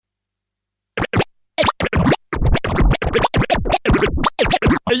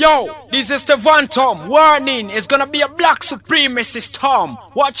Yo, this is the Van Tom. Warning, it's gonna be a black supremacist Tom.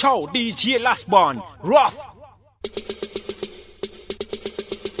 Watch out, DJ Last Born. Rough.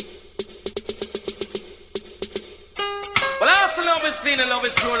 Well, I also love is clean and love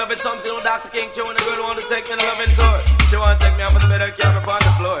is pure. Love is something with Dr. King Q and the girl want to take me on a loving tour. She want to take me up on the bed and carry me on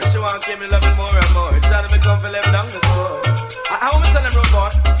the floor. She want to keep me loving more and more. Trying to become for left down the store. How am I tell him, road boy?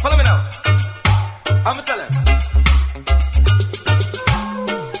 Follow me now. How am I tell him?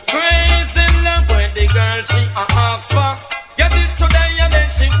 Crazy love when the girl she asks for. Get it today and then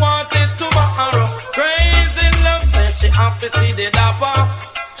she want it tomorrow. Crazy love says she have to see the dapper.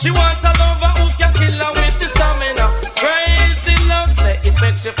 She want a lover who can kill her with the stamina. Crazy love say it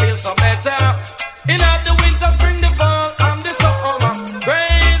makes you feel so better. In the winter, spring, the fall, and the summer.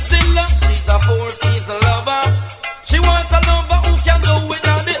 Crazy love, she's a four-season lover. She want a lover who can do it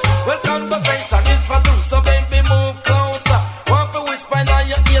now. Well, conversation is for two, so baby move closer. Want to whisper in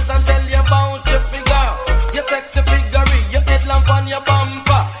your ears and tell you about your figure. Your sexy figure, your headlamp on your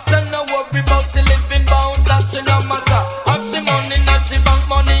bumper. She no worry about she living bound, that she no matter. Have she money, now she bank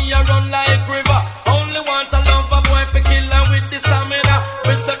money, you run like river. Only want a lover boy for kill her with the stamina.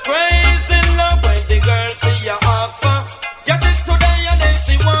 It's a crazy love when the girl she a ask for. Get it today and then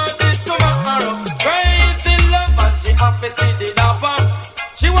she want it tomorrow. Crazy love and she happy see the dapper.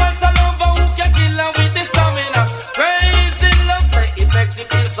 She want a lover who can kill her with the stamina. Crazy love say it makes you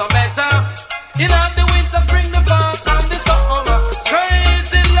feel so better. In the winter, spring, the fall, and the summer.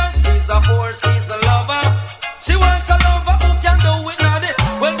 Crazy love, she's a four-season lover. She want a lover who can do it now.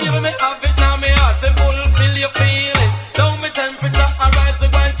 Well, give me have it now, me heart to fulfill your feelings. Down me temperature, arise,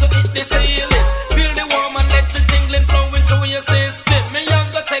 we're going to hit the ceiling. Feel the warm and electric tingling flowing through your system. Me young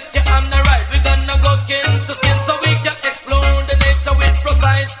go take you on the ride. We gonna go skin to skin so we can explore the nature with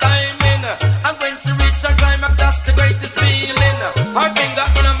precise timing. And when she reach her climax, that's the greatest feeling. Her finger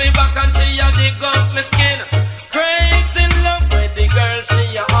in me back and she a dig up my skin. Crazy love when the girl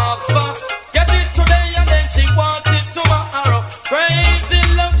she a ask for. Get it today and then she want it tomorrow. Crazy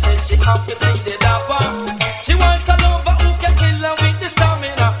love says she have to see the dapper. She want a lover who can kill her with the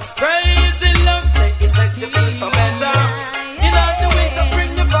stamina. Crazy love say it makes you feel so better. In the winter,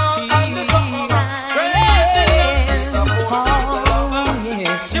 spring, the fall, and the summer. Crazy love, she's a four-season lover.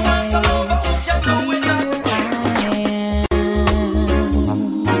 She want a lover who can do it now.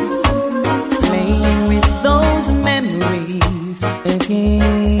 Playing with those memories again.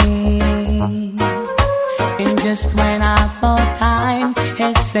 And just when I thought time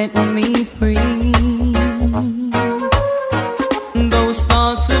has set me free, those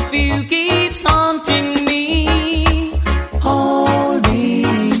thoughts of you keeps haunting me, holding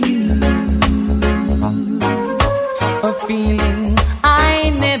you, a feeling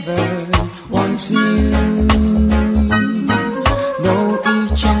I never once knew. Though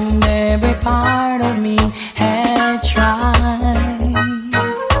each and every part of me had tried,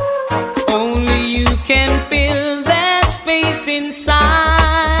 only you can fill that space inside.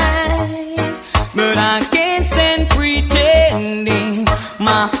 But I can't stand pretending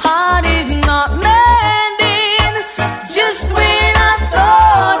my heart is not mending. Just when I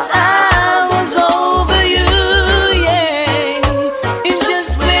thought I was over you, yeah. It's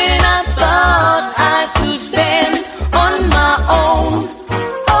just when I thought I could stand on my own.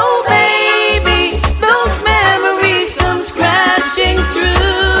 Oh baby, those memories come crashing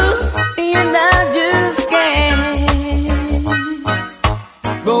through, and I just can't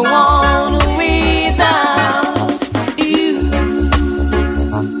go on without you.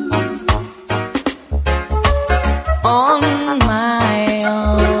 On my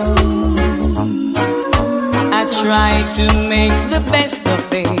own, I try to make the best of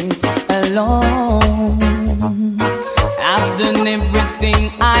it alone. I've done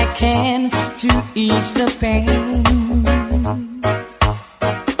everything I can to ease the pain,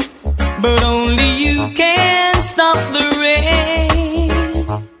 but only you can stop the rain.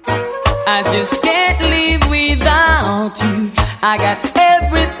 I just can't live without you. I got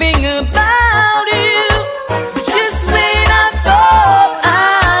everything about you. Just when I thought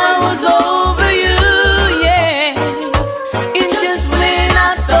I was over you, yeah. It's just when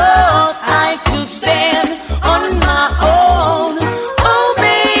I thought I could stand on my own. Oh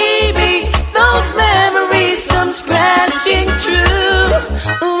baby, those memories come crashing through,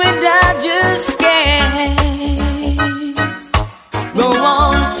 and I just can't go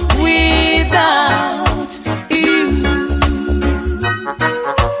on without you.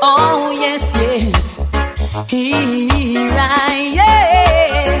 Oh yes, yes, here I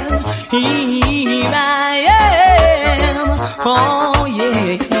am, here I am. Oh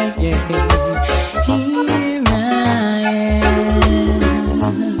yeah, yeah, here I am.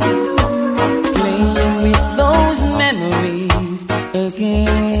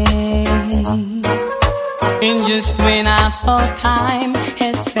 thought time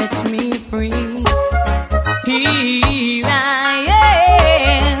has set me free. Here I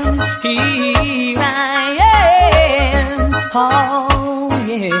am, here I am, oh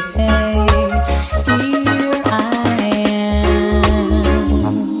yeah, here I am,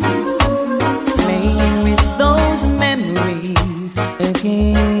 playing with those memories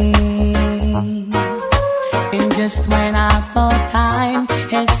again. And just when I thought time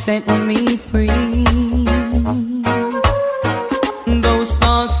has set me free, those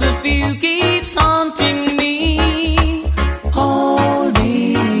thoughts of you keeps haunting me,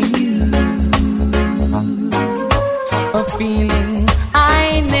 holding you, a feeling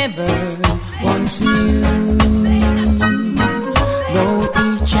I never once knew. Though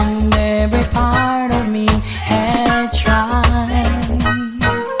each and every part of me had tried,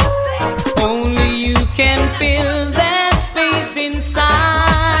 only you can fill that space inside.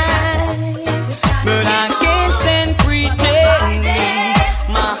 But I can't stand pretending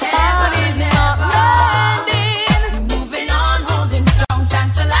my heart is not mending. Moving on, holding strong,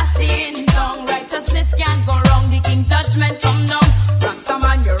 chancel lasting tongue. Righteousness can't go wrong, the king judgment come down. Rasta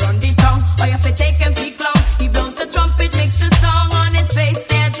man, you're on the tongue, or you have to take him peak long. He blows the trumpet, makes the song on his face,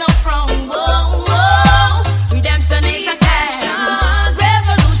 there's no frown. Whoa, whoa, redemption is a action,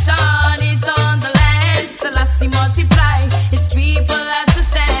 revolution is on the land. Selassie multiply, his people as the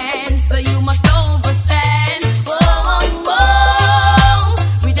stand, so you must overstand. Whoa, whoa,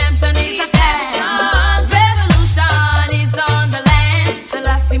 redemption is a action, revolution is on the land.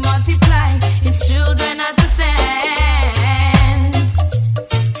 Selassie multiply, his children as the stand.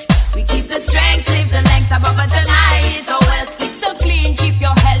 We keep the strength, live the length above a tonight. So wealth, sleep so clean, keep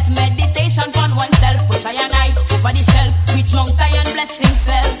your health. Meditation on oneself, push I and I over the shelf. Reach Mount Zion, blessings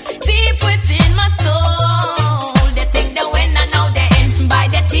felt deep within my soul. They take the win and now they in by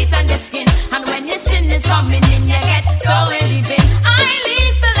their teeth and their skin. And when your sin is coming in, you get going living. I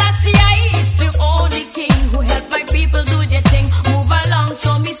lead Selassie, it's the only king who helped my people do their thing. Move along,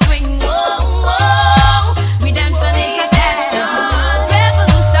 so me swing. Whoa, whoa, redemption is a action,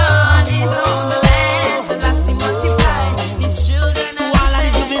 revolution is on the land. Selassie multiply, his children are All of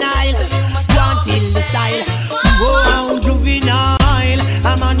the juvenile, want till the style. Whoa, juvenile,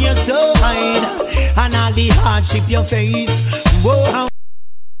 I'm on your side. And all the hardship you face. Whoa,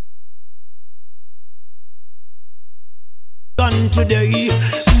 done today.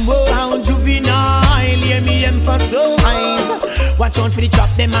 Whoa, juvenile, hear me emphasize. Watch out for the trap,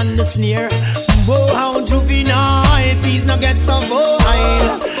 them and the snare. Whoa, juvenile, please not get so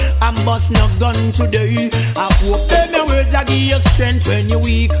vile. I'm bust no gun today. I hope them your words I give you strength when you're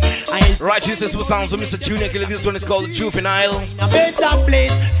weak. Right, this is what sounds of Mr. Junior Kelly. This one is called Juvenile. A better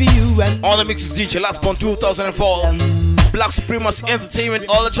place for you and On the mix is DJ Last Born 2004. Black Supremacy Entertainment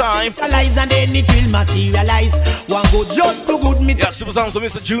all the time. realize, and then it will materialize. One go just too good me. Yeah, super sounds of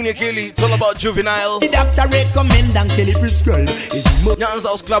Mr. Junior Kelly. It's all about Juvenile. The doctor recommend and Kelly prescribe. It's more Nyan's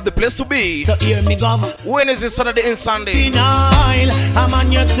House Club, the place to be. so hear me go. Wednesday, Saturday, and Sunday. Juvenile, I'm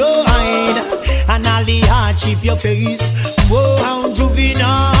on your side. And all the hardship you face. Whoa,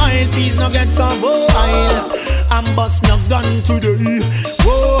 juvenile, please not get so vile. I'm bust no gun today.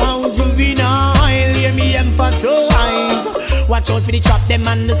 Whoa, juvenile, hear me emphasize. Watch out for the trap, them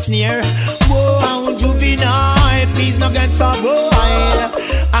and the snare. Whoa, juvenile, please not get so vile.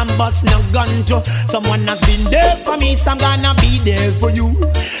 I'm bust no gun to someone has been there for me, so I'm gonna be there for you.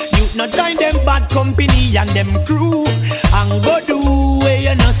 You not join them bad company and them crew, and go do what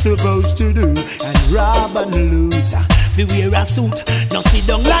you're not supposed to do, and rob and loot. We wear a suit, now sit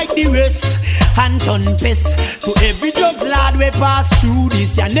down like the rest, and turn pest to every drugs lad we pass through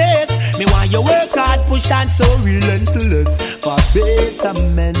this your nest. Me want you work hard, push and so relentless for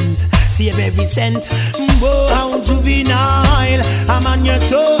betterment. Save every cent. Whoa, juvenile, I'm on your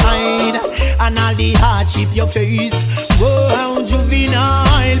side. And all the hardship you face. Whoa,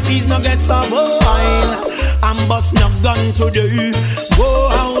 juvenile, please not get so wild. I'm bust no gun today.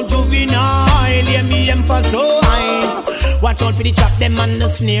 Whoa, juvenile, hear me emphasize. Watch out for the trap, them and the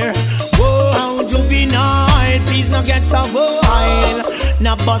snare. Whoa, juvenile, please not get so wild.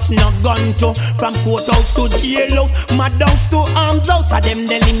 Now bust no gun to from courthouse to jailhouse, madhouse to arms house. Of them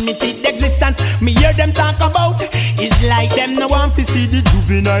the limited existence me hear them talk about. It's like them no want to see the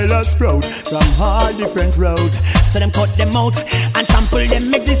juvenile as proud from all different road. So them cut them out and trample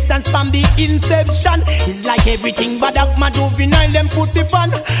them existence from the inception. It's like everything but up my juvenile them put it on.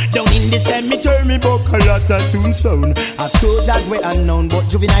 Down in the cemetery me book a lot of tombstone. Of soldiers we unknown, but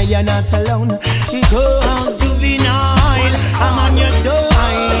juvenile you're not alone. Go house juvenile, I'm on your side.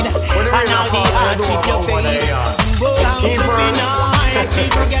 And all the hardship you face. Go house juvenile,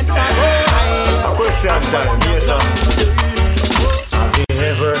 people get that wild. A question time, yes sir.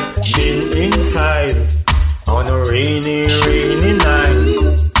 rainy, rainy night,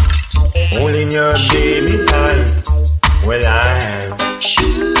 holding your baby tight. Well, I have.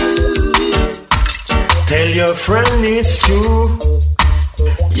 Tell your friend it's true.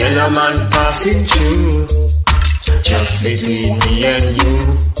 Yellow man passing through. Just between me and you.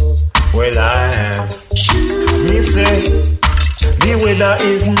 Well, I have. Me say, the weather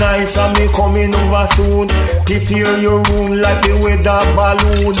is nice and me coming over soon. Prepare your room like a weather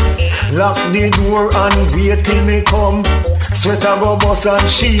balloon. Lock the door and wait till me come. Sweater go bust and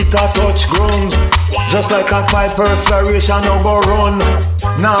sheet a touch ground. Just like a pipe perspiration no go run.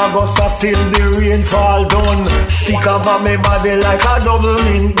 Now go stop till the rain fall down. Stick up on me body like a double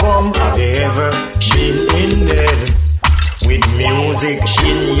income. Have you ever been in bed with music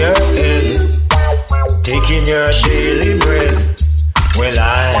in your head, taking your daily bread? Well,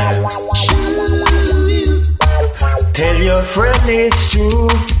 I have. Tell your friend it's true.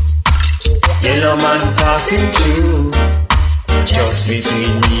 Yellow man passing through. Just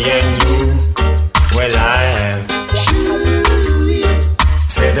between me and you. Well, I have.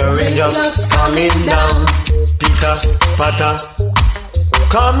 Say the raindrops coming down. Peter, Patter,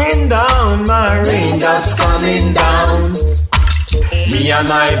 coming down. My raindrops coming down. Me and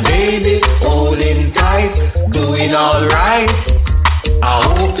my baby holding tight, doing alright. I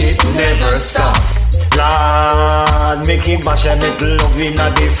hope it never stops. Lord, make him passionate loving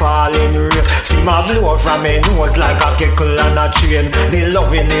at the falling rain. See my blow from me nose like a kettle and a train. The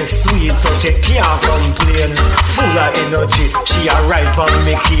loving is sweet so she can't complain. Full of energy, she a ripe on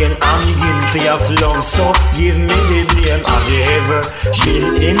me cane. I'm guilty of love, so give me the blame. Have you ever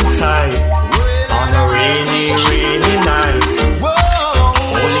been inside on a rainy, rainy night,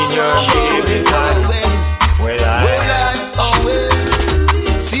 holding your baby tight? Well,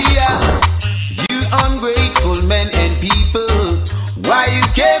 ungrateful men and people, why you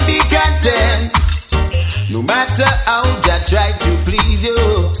can't be content? No matter how I try to please you,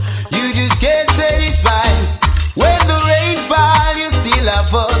 you just can't satisfy. When the rain falls, you still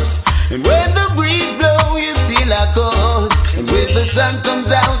have us, and when the breeze blows, you still have cause. And when the sun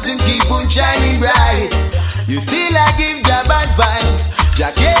comes out and keep on shining bright, you still have give the bad vibes.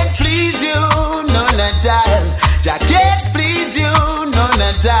 Jah can't please you, none at all. Jah can't please you, none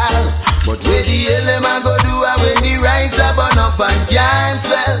at all. But where the hell am I go do when the rise up burn up and can't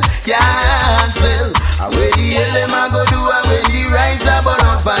swell, can't swell? Where the hell am I go do when the rise up burn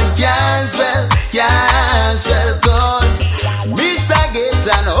up and can't swell, can't swell? Cause Mr. Gates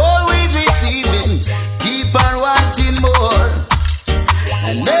always receiving, keep on wanting more,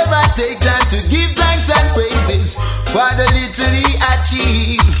 and never take time to give thanks and praises for the little he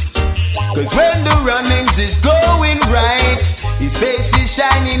achieved. Cause when the runnings is going right, his face is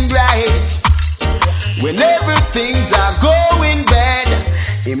shining bright. When everything's are going bad,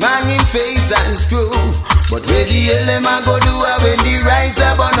 him hanging face and screw. But where the hell am I go do when the rise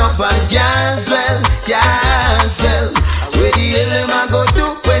up burn up and can't swell, can't swell? Where the hell am I go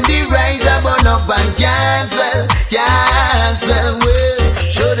do when the rise up burn up and can't swell, can't swell? Well,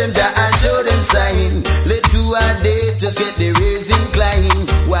 show them that I show them sign. Let two a day just get the raise incline.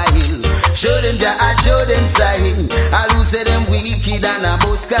 While show them that I show them sign. I lose them wicked and a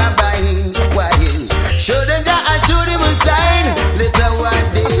boss combine. While show them that I show them a sign. Let one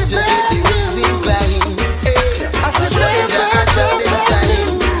day just get the raise incline. Hey, show them that I show them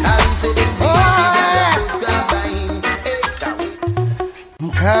sign. I lose them wicked and a boss combine.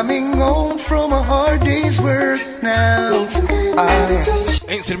 I'm coming home from a hard day's work now.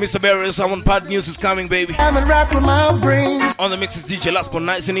 Ain't seen Mr. Barry, someone Pod News is coming, baby. I'm and rattle my brains. On the mix is DJ Last One,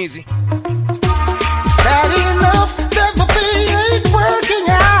 nice and easy. It's bad enough that the thing ain't working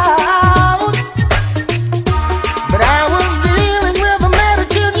out, but I was dealing with a matter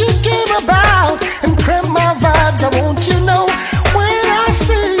till you came about and cramped my vibes. I want you to know when I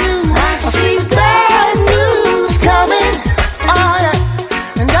see you, I see bad news coming. Oh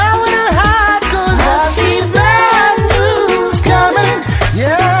yeah, and I wanna hide 'cause I see bad news coming.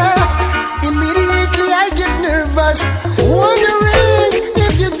 Yeah, immediately I get nervous, wondering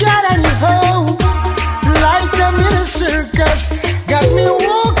if you got any hope. Like I'm in a circus, got me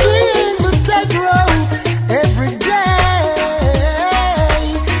walking the tightrope every day,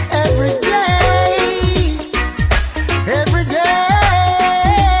 every day, every day,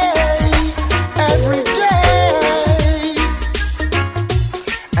 every day.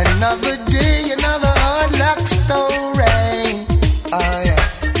 Another day, another hard luck story. Oh yeah.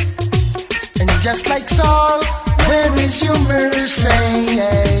 And just like Saul, where is your mercy?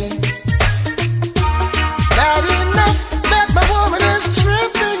 It's not enough that my woman is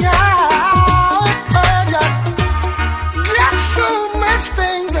tripping out. Oh, God. Got so much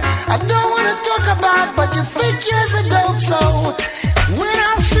things I don't want to talk about, but you think you're a dope. So when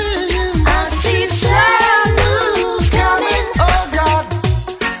I see you, I see sad news coming. Oh God,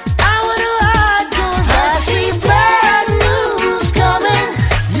 I wonder how it goes. I see bad news coming.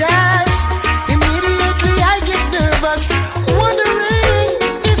 Yes, immediately I get nervous, wondering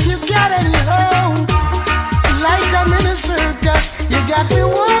if you got any hope. Like I'm in a circus, you got me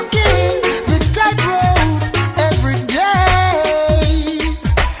walking the tightrope every day,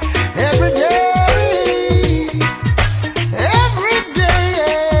 every day, every day,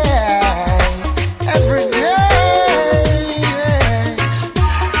 every day.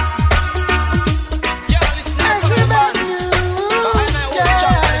 Yeah, listen I to see the bad man. news.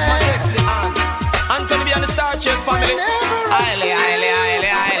 Anthony B and the Star Chick family.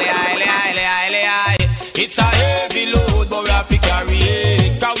 It's a heavy load, but we have to carry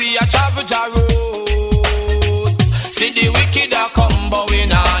it. Cause we a travel the road. See the wicked a come, but we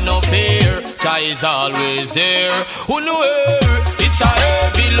not no fear. Jah is always there. Who know her? It's a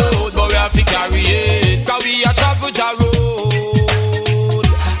heavy load, but we have to carry it. Cause we a travel the road.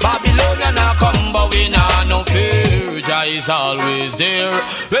 Babylonian a come, but we not no fear. Jah is always there.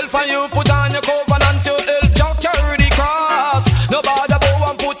 Well, for you put on your covenant to help Jah carry the cross. Nobody bow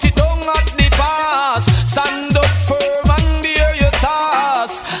and put it down at the pass. Stand up firm and bear your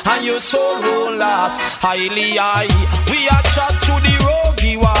task, and your soul won't last. Highly high, we are trod through the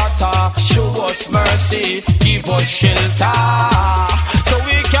rocky water. Show us mercy, give us shelter, so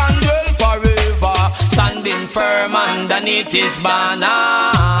we can dwell forever, standing firm underneath His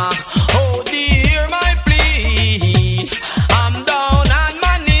banner. Oh, dear, my plea, I'm down on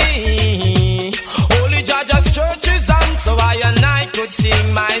my knee. Holy Judge's church is on, so I and I could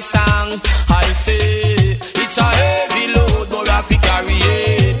sing my song. I say it's a heavy load, but we have to carry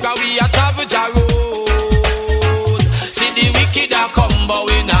it. Cause we a travel the road. See the wicked a come, but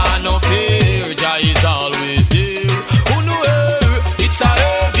we not no fear. Jah is always there. Who know her? It's a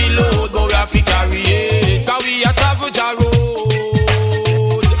heavy load, but we have to carry it. Cause we a travel the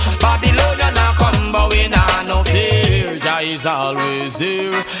road. Babylonian a come, but we not no fear. Jah is always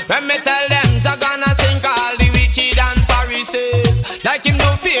there. When me tell them, Jah gonna sink all the wicked and Pharisees. Like him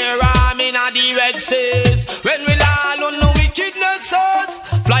no fear, I'm in a the Red Seas. When we all on no wickedness us,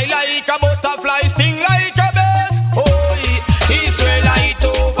 fly like a butterfly, sting like a bird. Oh, Israelite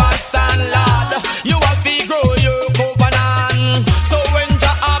overstand, lad. You have to grow your covenant. So when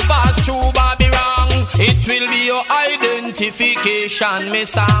Jah pass through Babylon, it will be your identification, me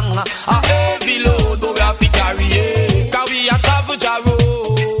song. A heavy load, but we have to carry it. Cause we a travel the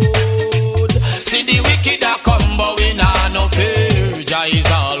road. See the wicked a come, but we not no fear. Jah is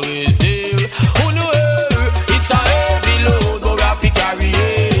always there. Who know her? It's a heavy load, but we have to carry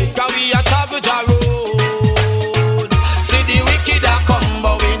it. Cause we a travel the road. See the wicked a come,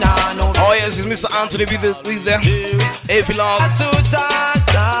 but we not no fear. Oh yes, it's Mr. Anthony with the heavy load.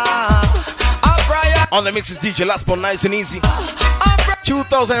 On the mix is DJ Last Born, nice and easy.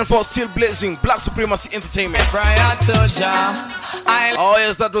 2004, still blazing. Black Supremacy Entertainment. Oh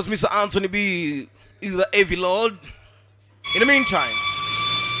yes, that was Mr. Anthony B. Is the heavy load. In the meantime,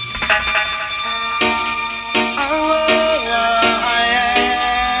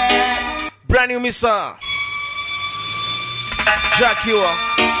 brand new Mr. Jaguar.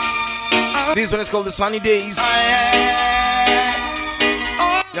 This one is called The Sunny Days.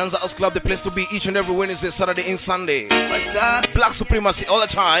 Nyanza House Club, the place to be each and every Wednesday, Saturday and Sunday. Black Supremacy all the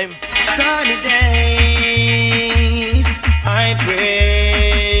time. Sunny day, I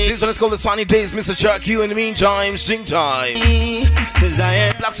pray. This one is called The Sunny Days, Mr. Jaguar. In the meantime, sing time.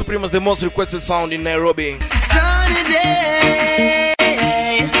 Black Supremacy, the most requested sound in Nairobi. Sunny day,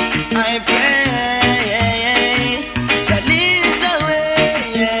 I pray. That leads the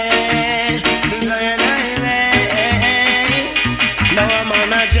way to Zion highway. Now I'm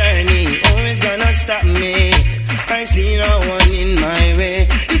on a journey, always gonna stop me. I see no one in my way.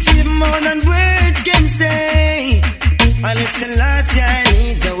 It's even more than words can say. I listen last year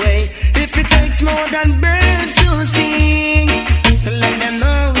needs a way. If it takes more than birds to sing, to let them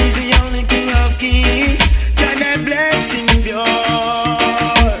know he's the only king of kings. God, that blessing pure.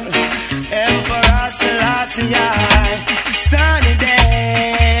 Emperor Selassie, sunny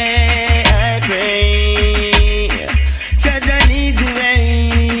day, I pray. Jaja needs the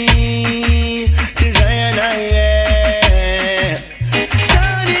way to Zion highway.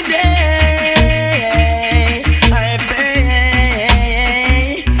 Sunny day, I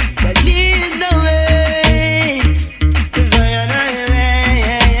pray. That leads the way to Zion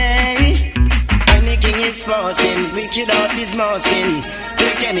highway. When the king is passing, wicked out is mousing.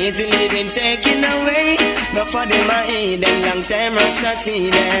 They can easily been taken away. No for them I eat them, long time Rasta see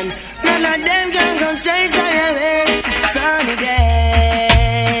them. None of them can come chase away. Sunny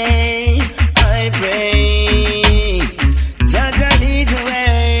day, I pray, Jah lead the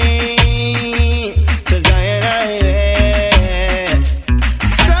way to Zion highway.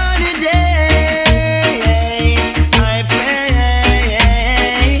 Sunny day, I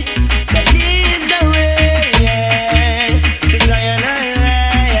pray, Jah lead the way to Zion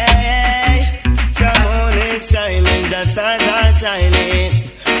highway. Jah moon is shining, Jah stars are shining,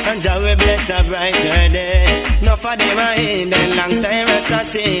 and Jah will bless a brighter day. No for them I hate them, long time Rasta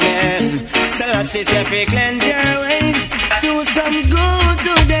see them. So I say, if you cleanse your ways, do some good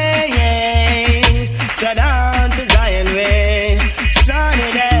today. Tread on to Zion way,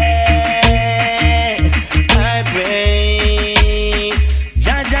 sunny day. I pray,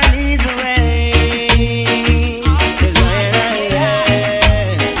 Jah leads the way to Zion way.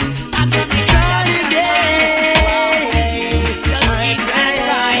 Sunny day,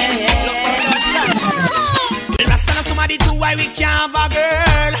 Rasta na somebody too, why we can't have a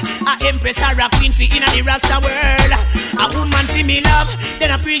girl? A empress or a queen fi inna the Rasta world. A woman fi me love,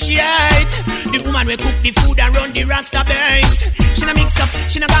 then appreciate the woman we cook the food and run the Rasta base. She no mix up,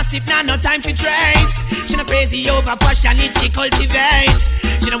 she no gossip, nah, no time for trace. She no crazy over fashion, it she cultivate.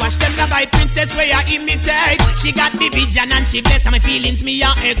 She no watch them guy princess where I imitate. She got the vision and she bless, and my feelings me a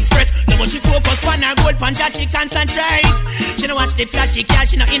express. No more she focus on her gold punch and she concentrate. She no watch the flashy cash,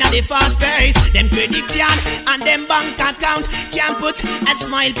 she no inna the fast pace. Them credit card and them bank account can't put a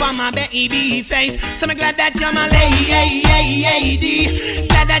smile on my baby face. So I'm glad that you're my lady.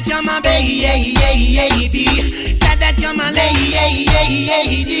 Glad that you're my baby. Glad that you're my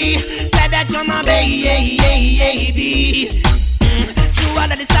lady. Glad that you're my baby. Through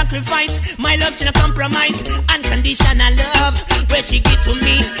all of the sacrifice, my love she no compromise. Unconditional love, where she give to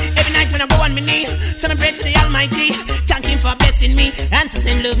me. Every night when I go on my knee, so I pray to the Almighty, thank Him for blessing me and to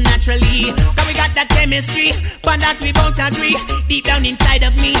send love naturally. Cause we got that chemistry, but that we both agree. Deep down inside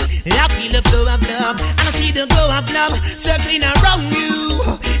of me, I feel the flow of love, and I see the glow of love circling around you.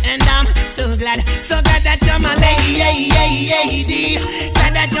 And I'm so glad that you're my lady.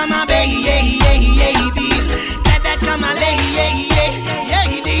 Glad that you're my baby. Glad that you're my lady.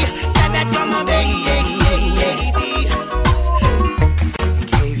 Glad that you're my baby.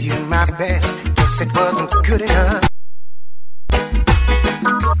 Gave you my best, guess it wasn't good enough.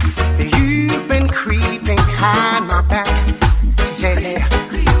 You've been creeping behind my back, yeah.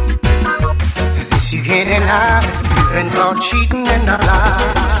 This you can't deny, you've been caught cheating and a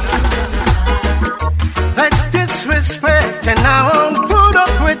lie. That's disrespect, and I won't put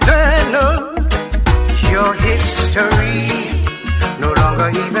up with that, no. Your history, no longer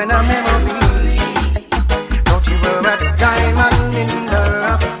even a memory. Thought you were a diamond in the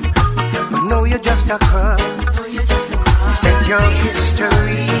rough, but no, you're just a crumb. Said your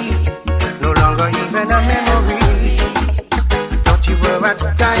history, no longer even a memory. Thought you were a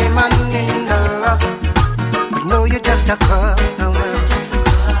diamond in the rough, but no, you're just a crumb.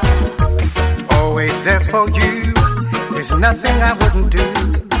 Always there for you, there's nothing I wouldn't do.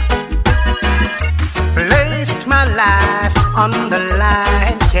 Placed my life on the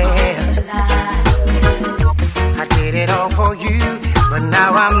line, yeah. I did it all for you, but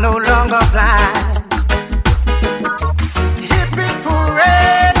now I'm no longer blind. Hippie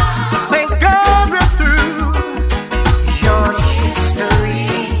parade, thank God we're through. Your history,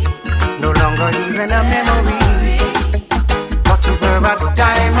 no longer even a memory. Thought you were a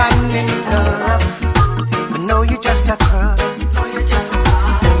diamond in the rough, but no, you're just a crumb.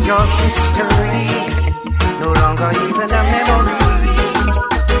 Your history, no longer even a memory.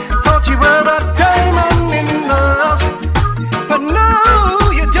 Thought you were a diamond in the rough, but no,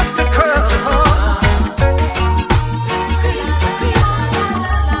 you're just a curse.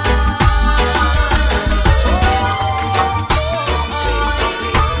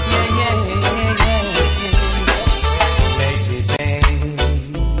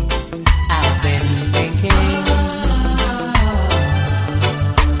 I've been thinking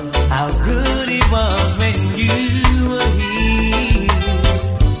how good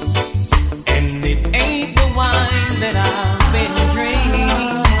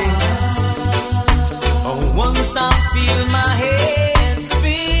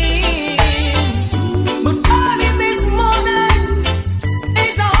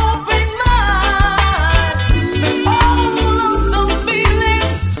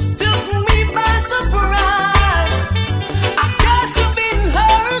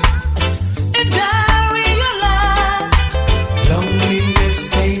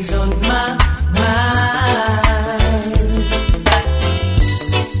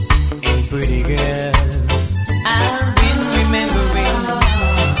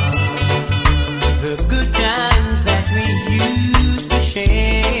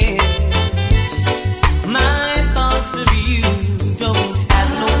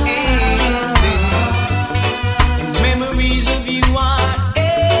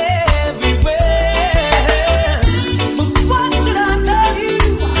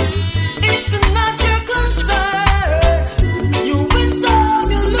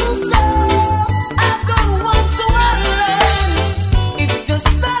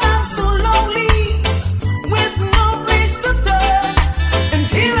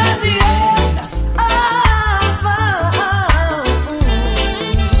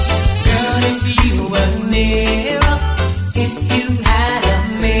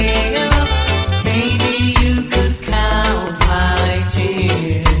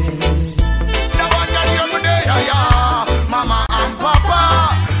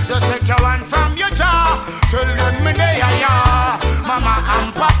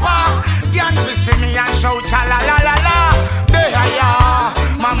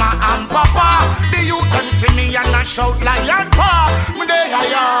shout lion paw. Me there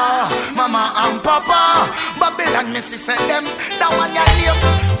ya, mama and papa. Babylon me see say them, that one ya live.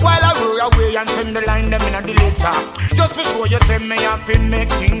 While I roll away and send the line them in a later. Just to show you say me have to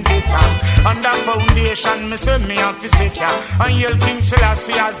make things better. On that foundation me say me have to secure. And yell King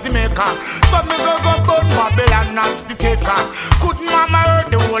Selassie as the maker. So me go burn Babylon as the taker. Could mama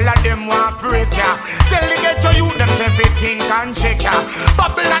heard the whole of them want break ya. Tell the ghetto you them say everything can shake ya.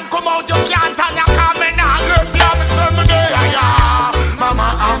 Babylon come out you can't and you come in and left ya. Me say me there ya,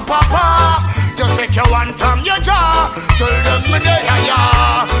 mama and papa. Just take your one from your jaw. Tell them me there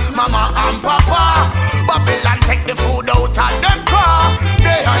ya, mama and papa. Babylon take the food out of them car.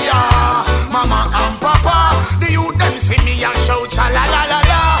 There ya, mama and papa. The youth them see me and shout cha la la la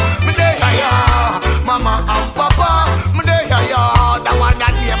la. Me there ya, mama and papa. Me there ya, that one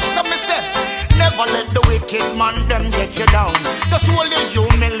and name. So me say, never let the wicked man them get you down. Just hold your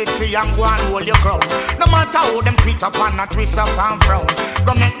humility and go and hold your ground. No matter how them tweet up and a twist up and frown.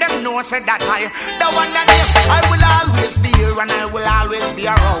 Go make them know say that I, the one and name. I will always be here and I will always be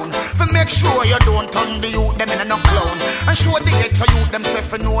around. For make sure you don't turn the youth them in a no clown. And show the ghetto youth themself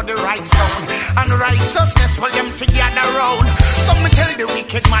to know the right sound. And righteousness for them to gather round. So me tell the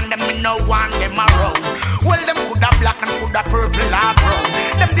wicked man them me no want them around. Well them coulda black and coulda purple or brown.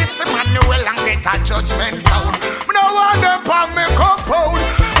 Them this man well and get a judgment sound. Me no want them on me compound.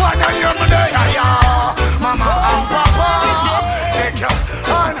 Wanna hear me there ya, mama and papa. Take your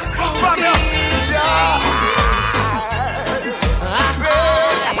hand from your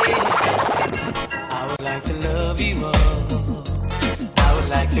I would like to love you more. I would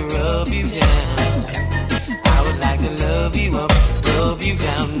like to rub you down. I would like to love you up, rub you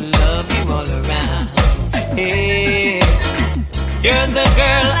down, love you all around. Hey, you're the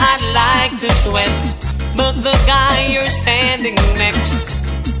girl I'd like to sweat, but the guy you're standing next,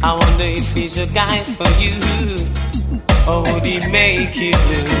 I wonder if he's a guy for you, or would he make you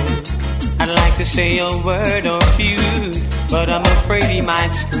blue? I'd like to say a word or few, but I'm afraid he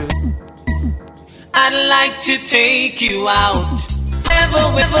might screw. I'd like to take you out,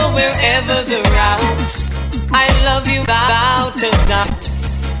 wherever the route. I love you without a doubt,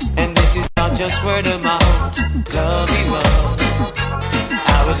 and this is not just word of mouth. Love you up,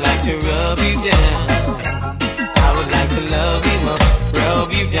 I would like to rub you down. I would like to love you up,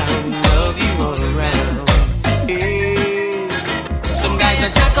 rub you down, love you all around. Hey. Some guys are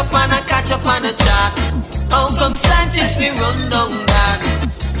jack up and a catch up and a chat. Oh, come Sanchez, we run down that.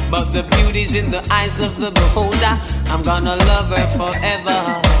 But the beauty's in the eyes of the beholder. I'm gonna love her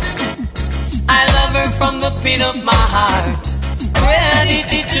forever. I love her from the pit of my heart, ready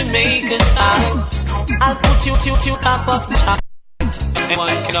to make a start. I'll put you top of the chart,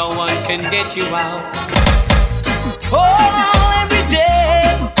 and no one can get you out. Oh, every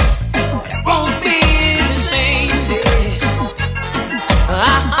day won't be the same day.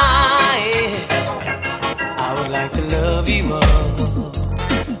 I would like to love you more.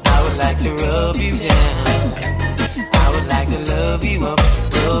 I would like to rub you down. I would like to love you up,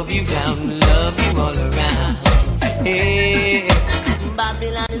 rub you down, love you all around. Hey.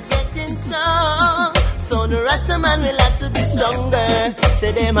 Babylon is getting strong, so the rest of man will have to be stronger.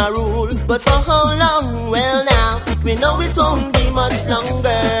 Say them a rule, but for how long? Well now, we know it won't be much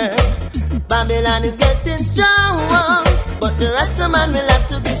longer. Babylon is getting strong, but the rest of man will have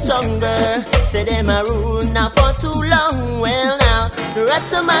to be stronger. Say them a rule now for too long. Well now, the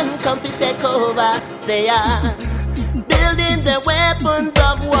rest of man come to take over. They are building their weapons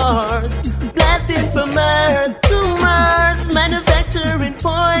of wars, blasting from earth to Mars, manufacturing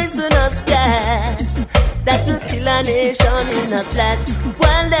poisonous gas that will kill a nation in a flash.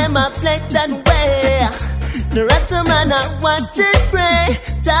 While them are flex that way, the rest of man are watching pray.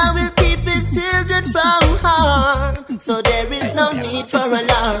 Jah will keep his children from harm, so there is no need for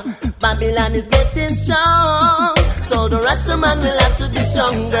alarm. Babylon is getting strong, so the rest of man will have to be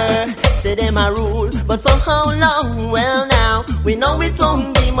stronger. Say them a rule, but for how long? Well now, we know it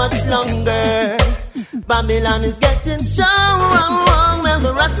won't be much longer. Babylon is getting strong, well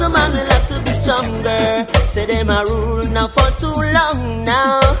the rest of man will have to be stronger. Say them a rule now for too long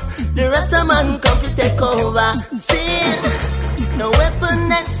now, the rest of man come to take over. See, no weapon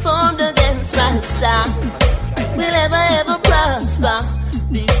that's formed against Rasta will ever prosper.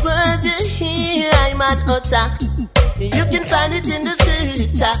 These words you hear, I'm an utter. You can find it in the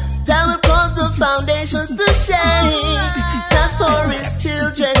scripture. Jah will cause the foundations to shake, just for his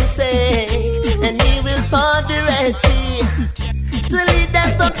children's sake. And he will part the Red Sea to lead them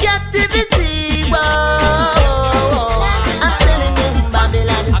from captivity. Whoa, I'm telling you,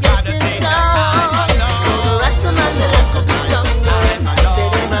 Babylon is getting strong, so the rest of man will have to be stronger. Say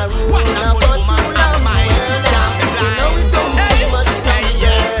them a rule now for too long. Well now,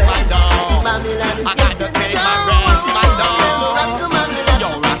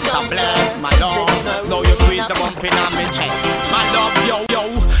 pumping on my chest. My love, yo,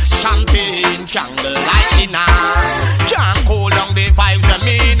 champagne, candle lighting can't cool down the vibes of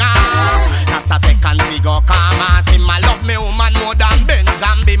me now. Not a second we go calm. See my love me woman more than Benz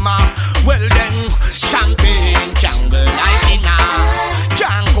and Bima. Well then, champagne, candle lighting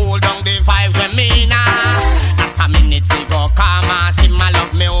can't cool down the vibes of me now. Not a minute we go calm. See my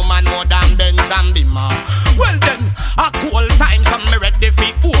love me woman more than Benz and Bima. Well then, a cool time so me ready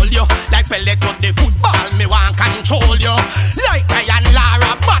fi hold you. Like Pele to the football, me want control you. Like Ryan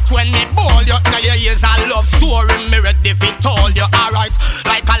Lara, but when me ball you. Now your ears a love story, me ready fi told you. Alright,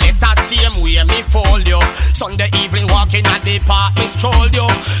 like a letter same way me fold you. Sunday evening walking at the park, me stroll you.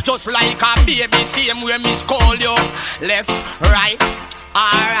 Just like a baby same way me scold you. Left, right,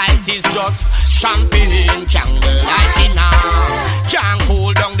 alright, it's just champagne, candle lighting can't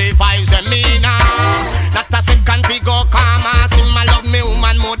cool down the vibes of me now. Not a second we go calm. See my love me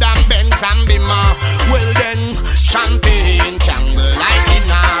woman more than Benz and Bima. Well then, champagne, candle lighting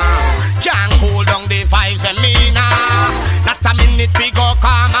can't cool down the vibes of me now. Not a minute we go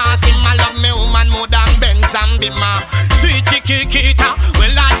calm. See my love me woman more than Benz and Bima. Sweet Chiquita,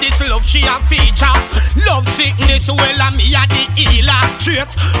 well I this love she a feature. Love sickness, well I me a the healer.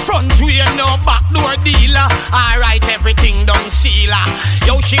 Straight front way, no backdoor dealer. Alright, everything done sealer.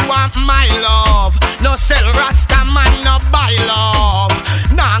 Yo, she want my love. No sell Rasta man, no buy love.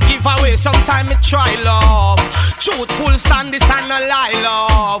 Nah, give away, sometime me try love. Truthful stand this and a lie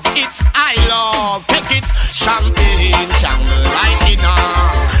love. It's I love. Take it, champagne, candle lighting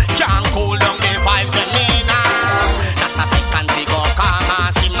can't cool down the vibes of me now. Not a second we go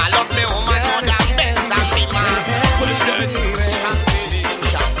calm. See my love me woman more than Benz and Bima. Well then, champagne,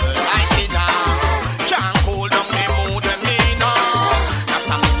 candle lighting can't cool down the mood of me now. Not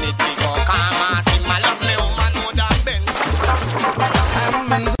a minute we go calm. See my love me woman more than Benz.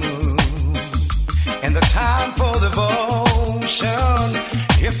 I'm in the mood and the time for devotion.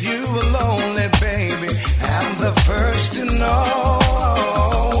 If you were lonely, baby, I'm the first to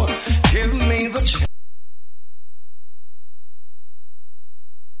know. Give me the chance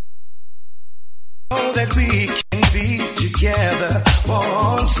so that we can be together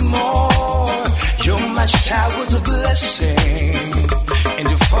once more. You're my showers of blessing, and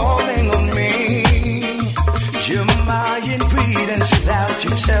you're falling on me. You're my ingredients. Without you,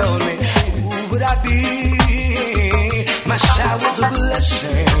 tell me, who would I be? My showers of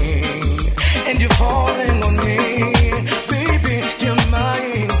blessing, and you're falling on me. Baby, you're my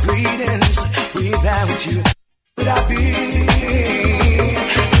ingredients. Without you, would I be?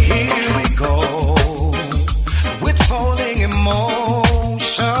 Here we go, with falling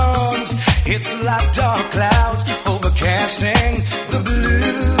emotions. It's like dark clouds overcasting the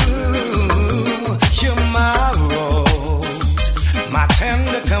blue. You're my rose, my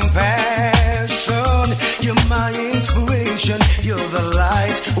tender compassion. You're my inspiration. You're the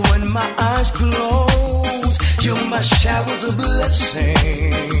light when my eyes close. You're my showers of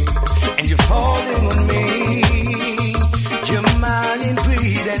blessing, and you're falling on me. You're my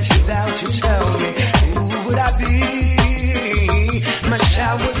ingredients. Without you, tell me, who would I be? My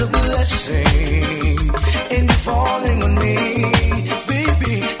showers of blessing, and you're falling on me.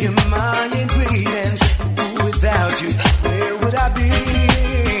 Baby, you're my ingredients. Without you, where would I be?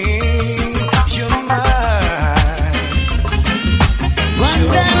 You're mine.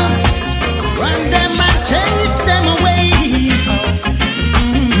 Run them and chase them away.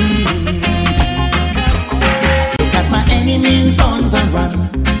 Look at my enemies on the run,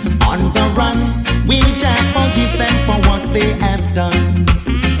 on the run. Will Jack forgive them for what they have done?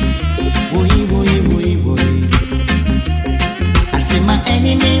 Wee, wee, wee, wee. I see my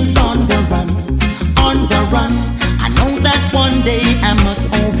enemies on the run, on the run. I know that one day I must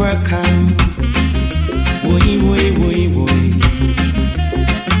overcome. Wee, wee, wee, wee.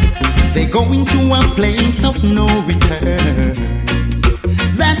 They go into a place of no return.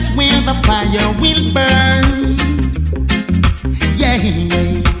 That's where the fire will burn. Yeah,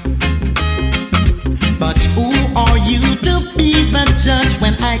 yeah. But who are you to be the judge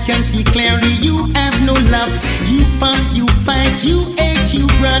when I can see clearly you have no love? You fuss, you fight, you hate, you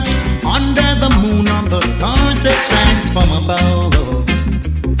grudge. Under the moon, on the stars that shines from above.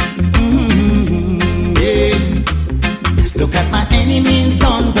 Yeah. Look at my enemies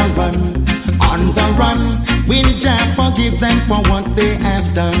on the run, on the run. Will Jah forgive them for what they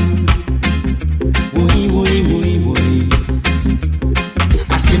have done? Wee, wee, wee, wee.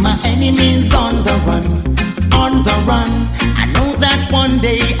 I see my enemies on the run, on the run. I know that one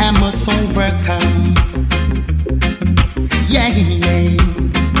day I must overcome. Yeah, yeah.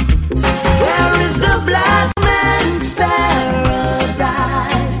 Where is the black man's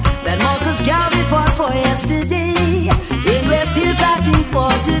paradise that Marcus Garvey fought for yesterday?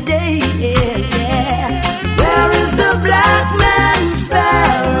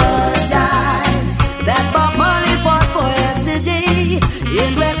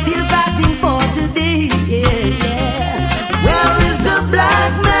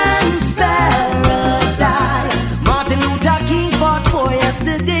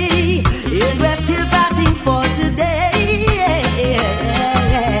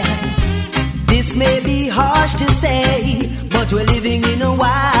 But we're living in a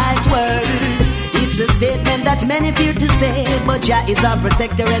white world. It's a statement that many fear to say, but Jah is our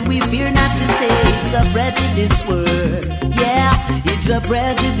protector and we fear not to say. It's a prejudice world, yeah, it's a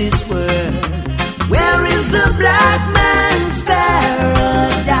prejudice world. Where is the black man's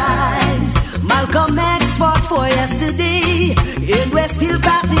paradise? Malcolm X fought for yesterday, and we're still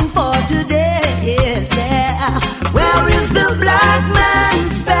fighting for today, yes, yeah. Where is the black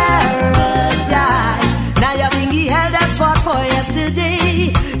man's paradise? Now you're being held as fought for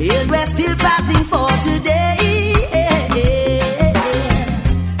yesterday, and we're still fighting for today.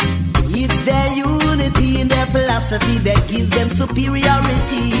 It's their unity in their philosophy that gives them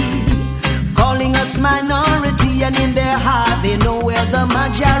superiority, calling us minority, and in their heart they know we're the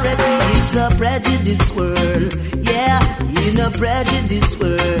majority. It's a prejudice world, yeah, in a prejudice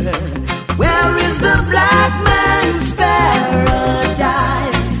world. Where is the black man's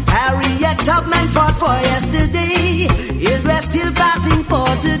paradise? Harriet Tubman fought for yesterday, and we're still fighting for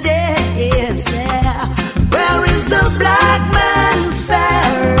today, yes, yeah. Where is the black man's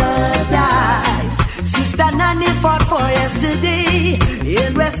paradise? Sister Nanny fought for yesterday,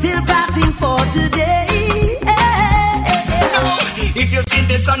 and we're still fighting for today. If you see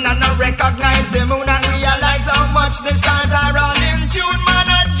the sun and not recognize the moon and realize how much the stars are all in tune, man,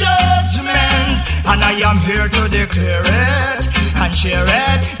 a judgment. And I am here to declare it and share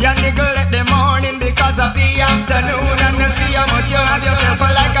it. You neglect the morning because of the afternoon, and you see how much you have yourself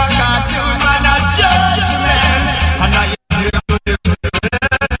like a cartoon, man, a judgment. And I am here to declare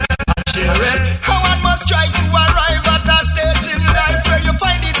it and share it. How one must try to arrive at a stage in life where you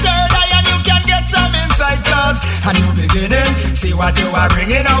find the third eye and you can get some insight, cause a new beginning. See what you are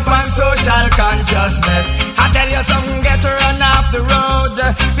bringing up on social consciousness. I tell you something, get run off the road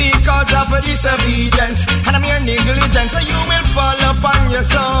because of disobedience and a mere negligence. So you will fall upon your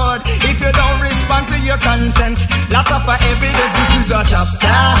sword if you don't respond to your conscience. Lots of evidence, this is a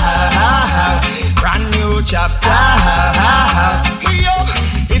chapter, brand new chapter. Yo,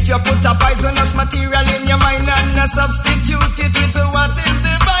 if you put a poisonous material in your mind and substitute it with what is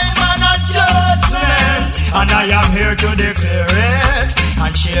divine, man, a judgment. And I am here to declare it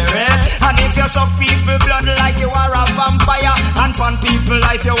and share it. And if you suck people blood like you are a vampire, and pun people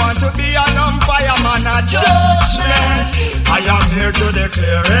like you want to be an umpire, man, a judgment. I am here to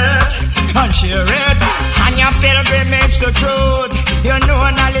declare it and share it. And your pilgrimage to truth, you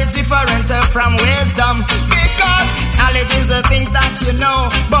know knowledge different from wisdom, because knowledge is the things that you know,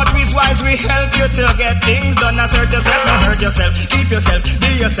 but wise we help you to get things done. Assert yourself, not hurt yourself. Keep yourself,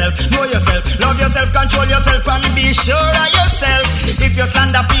 be yourself, know yourself, love yourself, control yourself, and be sure of yourself. If you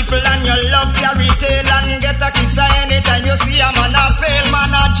stand up people and you love carry tail and get a kick anytime you see a man a fail,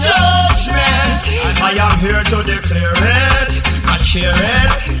 man a judgment. I am here to declare it and share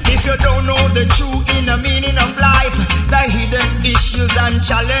it. If you don't know the truth in the meaning of life, the hidden issues and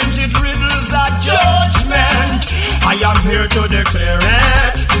challenge it, riddles are judgment. I am here to declare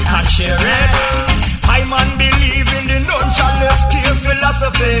it and share it. I man believe in the nonchalant scale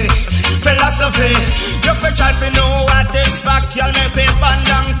philosophy. You fi try to know what is fact, you'll make me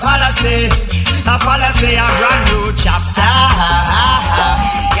abandon fallacy. A fallacy, a brand new chapter.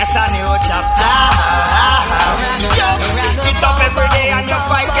 Yes, a new chapter. Yo, get up every day and you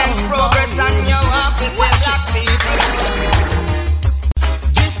fight against progress, and you have to say black people.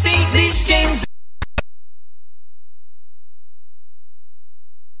 Just take these chains.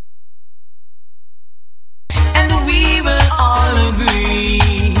 And we will all agree.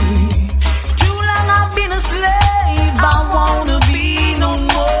 Too long I've been a slave, I wanna be no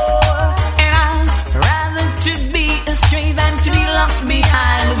more. And I'd rather to be a slave than to be locked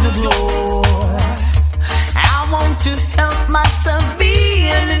behind the door. I want to help myself be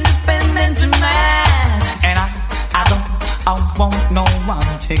an independent man, and I want no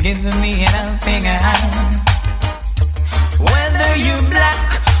one to give me an helping hand. Whether you're black,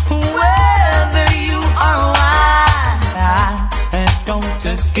 whether you are white, I don't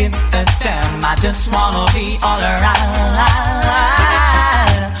just give a damn. I just wanna be alright.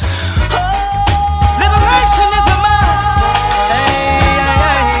 Oh, liberation is a must.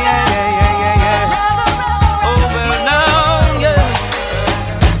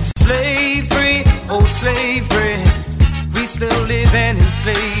 Slavery, we still living in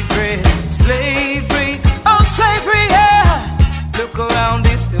slavery. Slavery, oh slavery, yeah. Look around,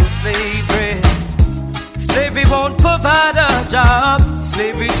 it's still slavery. Slavery won't provide a job.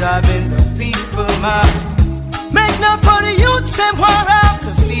 Slavery driving the people mad. Make no for the youths them war out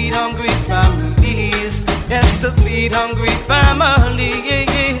to feed hungry families. Yes, to feed hungry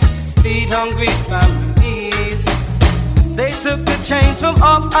families. Feed hungry families. They took the chains from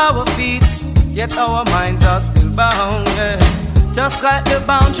off our feet, yet our minds are still bound, yeah. Just like the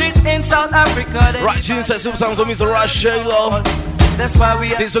boundaries in South Africa. Right, Gene says some songs of Mr. Rush Shayla. That's why we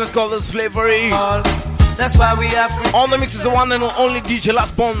this one is called The Slavery. That's why we have on the mix is the one and only DJ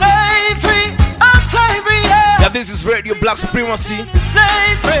Last Bond. Slavery, slavery, yeah, this is Radio Black Supremacy.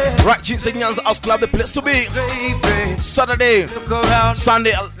 Slavery. Right, Gene says Nyan's House Club, the place to be. Slavery. Saturday,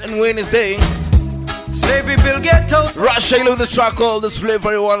 Sunday, and Wednesday. Slavery Bill Ghetto. Rush Shayla with the track called The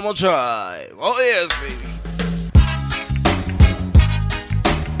Slavery one more time. Oh yes, baby.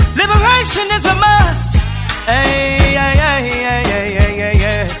 Liberation is a must. Hey, hey, hey, hey, hey, hey, hey,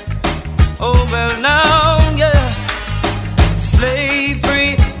 hey. Oh, well, now, yeah.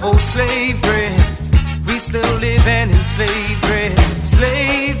 Slavery, oh, slavery. We still living in slavery.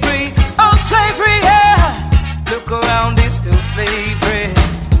 Slavery, oh, slavery, yeah. Look around, it's still slavery.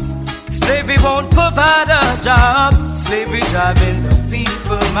 Slavery won't provide a job. Slavery driving the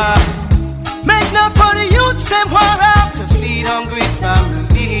people mad. Make enough for the youths, them war out to feed hungry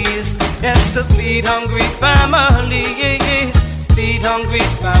families. Yes, to feed hungry families. Feed hungry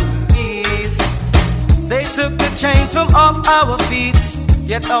families. They took the chains from off our feet,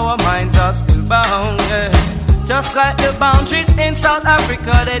 yet our minds are still bound, yeah. Just like the boundaries in South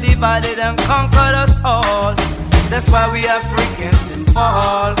Africa, they divided and conquered us all. That's why we Africans in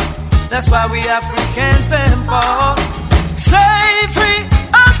fall. That's why we Africans in fall. Slavery,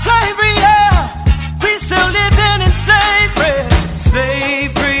 oh slavery, yeah. We still living in slavery.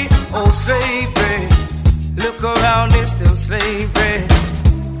 Slavery, oh slavery. Look around, it's still slavery.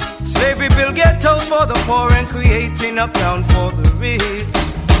 Slavery Bill ghettos for the poor and creating uptown for the rich.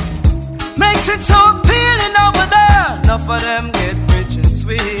 Makes it so appealing over there. Enough of them get rich and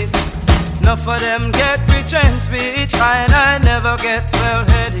sweet. Enough of them get rich and sweet. And I never get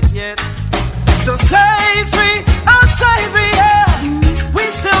well-headed yet. So slavery, oh slavery, yeah. We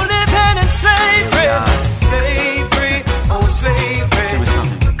still living in slavery. Slavery, oh slavery.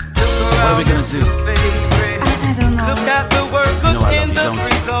 What are we gonna do? Slavery. I don't know. Look at the workers in the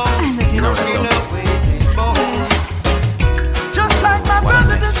free zone. Looking away they bone. Just like my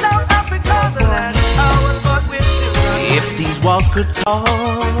brothers in South Africa, the land is ours, but we're still running. If these walls could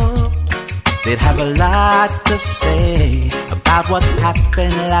talk, they'd have a lot to say about what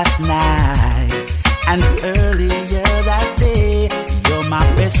happened last night and earlier that day. You're my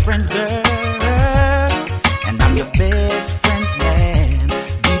best friend's girl, and I'm your best friend's man.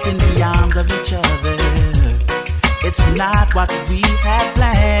 Deep in the arms of each other. It's not what we had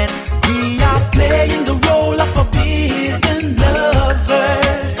planned. We are playing the role of forbidden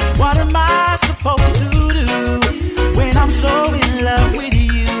lovers. What am I supposed to do when I'm so in love with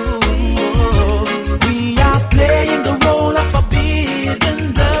you? We are playing the role of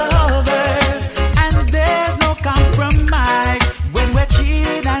forbidden lovers, and there's no compromise when we're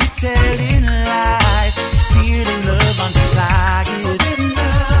cheating and telling lies, stealing love on the side. Forbidden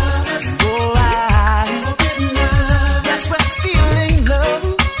lovers, oh forbidden lovers. Yes, we're stealing love,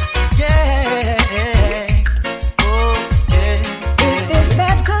 yeah. Oh yeah. If this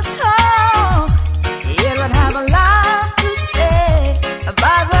bed could talk, it would have a lot to say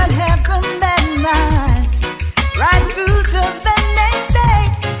about what happened that night, right through till the next day.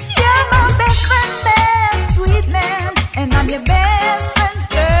 You're my best friend's man, sweet man, and I'm your best friend's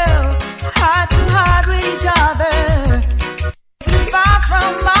girl. Heart to heart with each other. Too far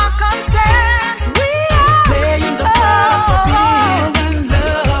from our concerns. We are playing the role of forbidden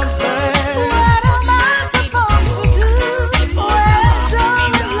lovers. What am I supposed to do? We're so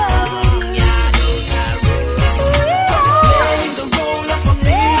in love with you. Playing the role of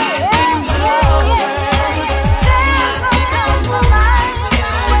forbidden lovers. There's no compromise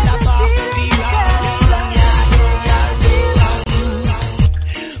when the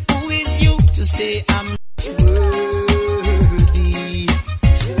Who is you to say I'm not worthy?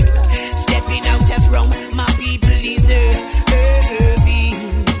 Stepping out from my people is service.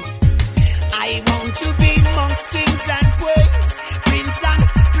 I want to be amongst kings and queens, prince and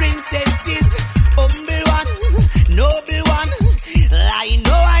princesses, humble one, noble one. I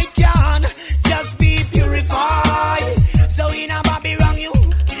know I can just be purified. So in a Babylon you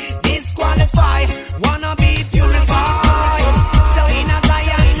disqualify, wanna be purified. So in a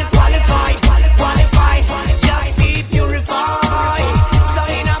Zion qualified, just be purified. So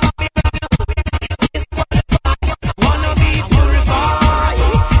in a Babylon disqualified, wanna be purified.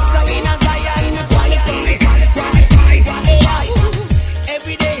 So in a Zion qualified.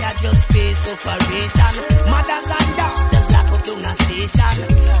 Every day I just pay sufferation. Mothers and doctors lock up to a station.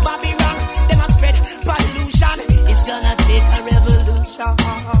 Babylon, them a spread pollution. It's gonna take a revolution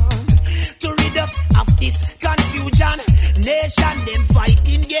to rid us of this confusion. Nation, them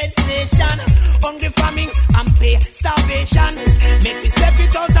fighting against nation. Hungry famine and pay starvation. Make me step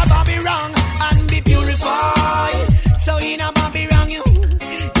it out of Bobby wrong and be purified. So in a Bobby wrong you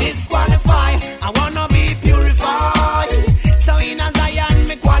disqualify. I wanna be purified. So in a Zion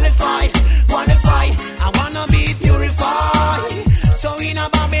me qualify. I wanna be purified. So in a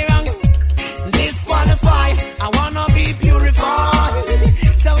Bobby wrong disqualify. I wanna be purified.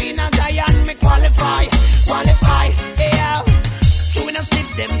 So in a Zion me qualify. Yeah. Chewing a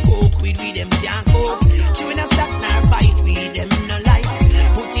sniff them coke with them can't cope. Chewing a sack nor bite with them no like.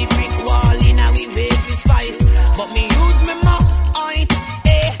 Put the brick wall in a we wave this fight. But me use me mouth,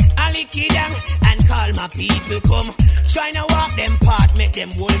 I lick it down and call my people come. Tryna walk them part, make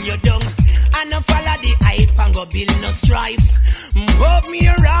them hold you down. And no follow the hype and go build no strife. Open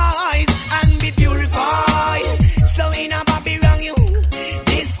your eyes and be purified. So in a Bobby wrong you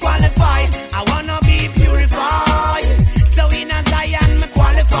disqualify. I wanna be purified. So in a Zion me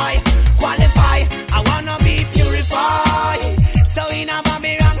qualify. I wanna be purified. So in a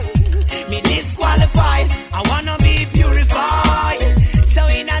Bobby wrong me disqualify. I wanna be purified. So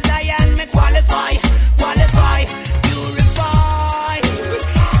in a Zion me qualify. Purified.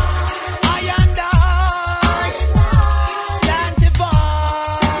 I and I sanctify.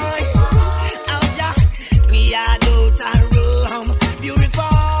 Oh yeah, me a do room. Purify.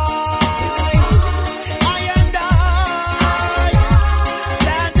 I and I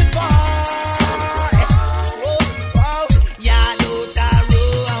sanctify. Oh, yeah, do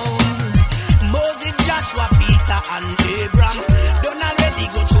room. Moses, Joshua, Peter, and Abraham don't already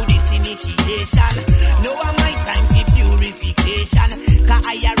go through this initiation. Now my time for purification. Cause I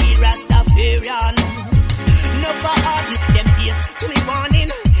a real Rastafarian. No for all them ears to me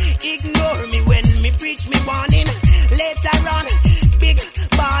warning. Ignore me when me preach me warning. Later on, big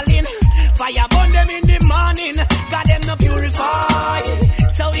balling. Fire burn them in the morning. Got them no purify.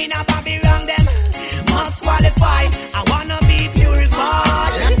 So in a Bobby wrong them must qualify. I wanna be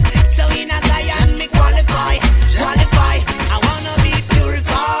purified. So in a Zion me qualify. I wanna be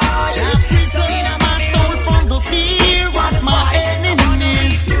purified. So in a Bobby soul from the fear of my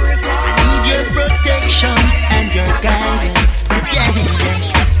enemies. I need your protection and your guidance. Yeah.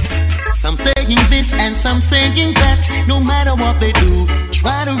 Some saying this and some saying that. No matter what they do,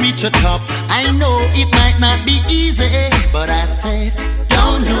 try to reach a top. I know it might not be easy, but I said,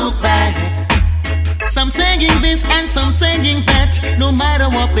 don't look back. Some saying this and some saying that. No matter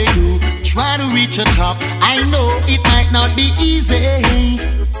what they do, try to reach a top. I know it might not be easy,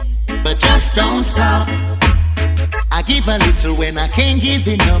 but just don't stop. I give a little when I can't give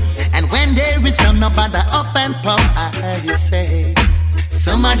enough, and when there is none, nobody up and pop. I heard you say,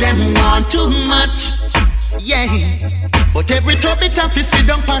 some of them want too much, yeah. But every topic have to sit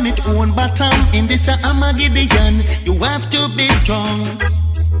down on its own bottom. In this Armageddon, you have to be strong.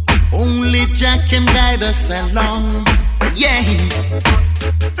 Only Jack can guide us along, yeah.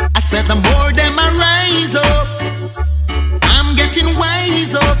 I said the more them I rise up, I'm getting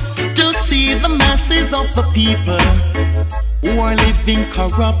wise up to see the masses of the people who are living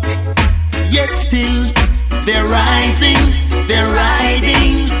corrupt, yet still they're rising, they're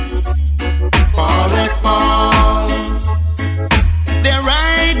riding for a fall. They're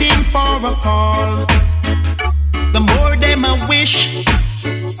riding for a fall. The more them I wish,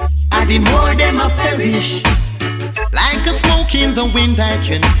 and the more them I perish. Like a smoke in the wind I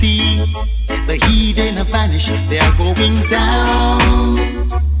can see the heathen vanish. They are going down,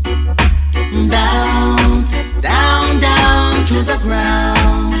 down, down, down to the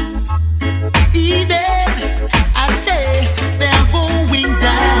ground. Eden, I say, they are going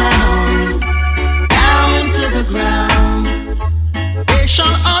down, down to the ground. They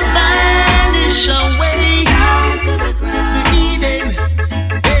shall all vanish away. Down to the ground. The Eden,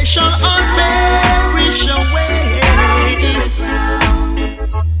 they shall all perish away. Down to the ground.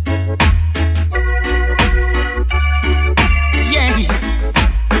 Yeah.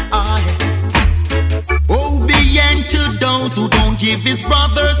 Obedient to those who don't give his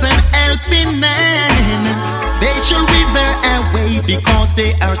brothers an helping hand. They shall wither away because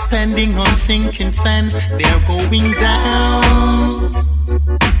they are standing on sinking sand. They are going down,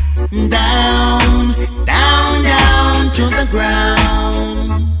 down, down, down to the ground.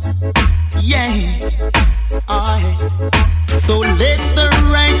 Yeah. So let the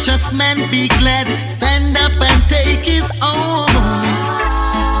righteous man be glad. Stand up and take his own.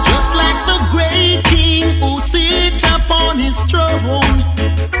 Just like the great king who sits upon his throne,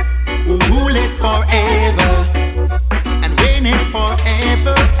 who ruleth forever and reigneth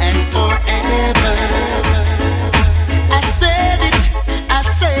forever and forever. I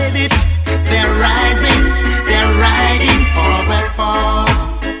said it, they're rising, they're riding for a fall.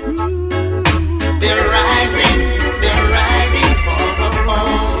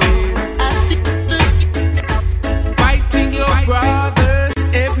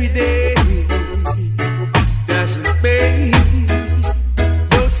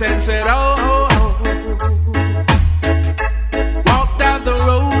 face and said, oh. Walk down the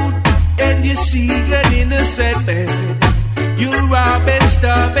road and you see an innocent man. You rob and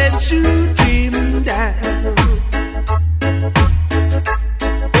stop and shoot him down.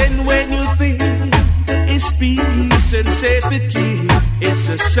 And when you think it's peace and safety, it's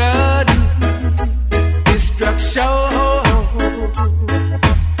a sudden destruction.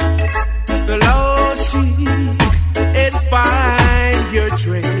 The Lord seek and find your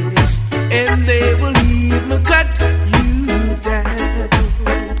trace, and they will even cut you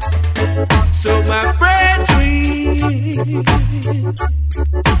down. So my brethren,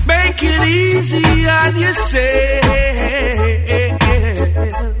 make it easy on yourself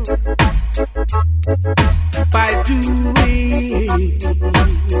by doing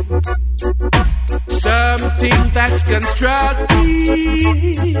something that's constructive.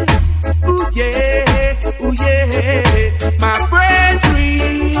 Ooh yeah, my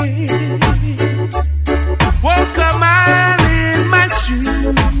brethren, walk a mile in my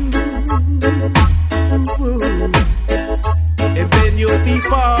shoes, and then you'll be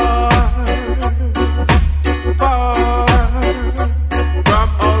far from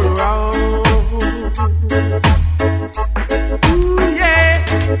all wrong. Ooh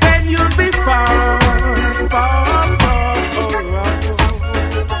yeah, then you'll be far from all wrong.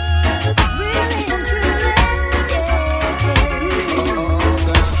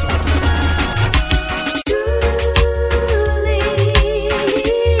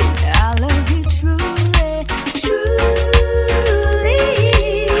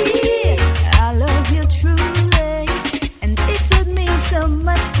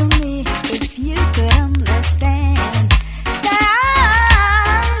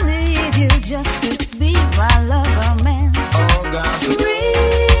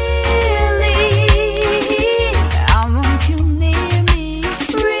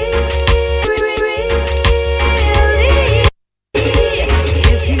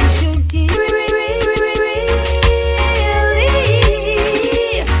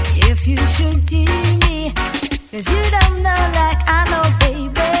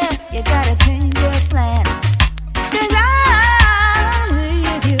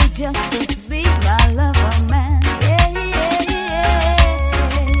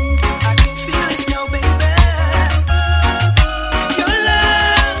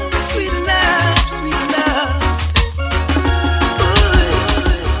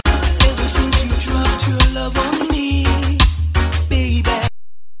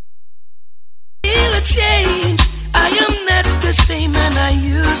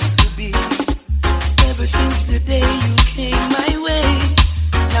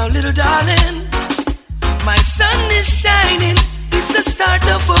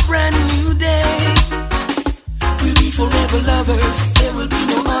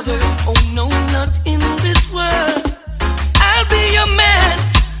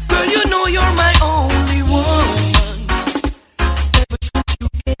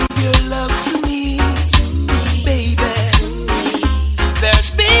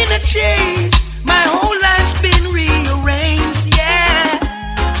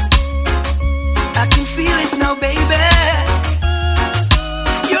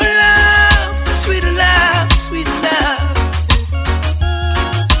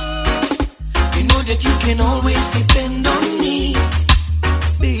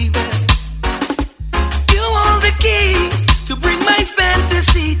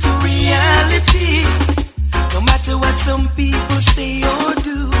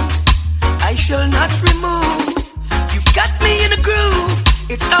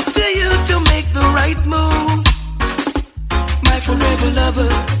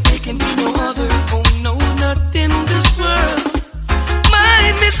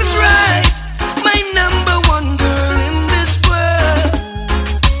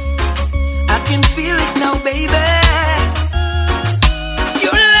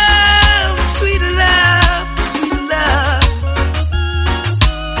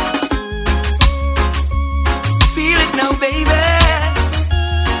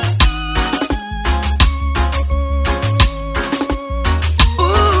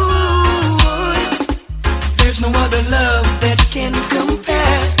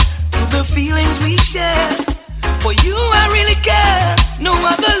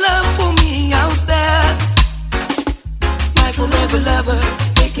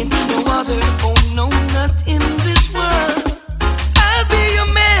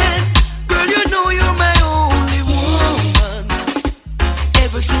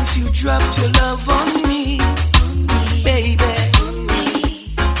 dropped your love on me, baby.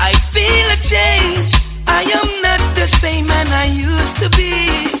 I feel a change. I am not the same man I used to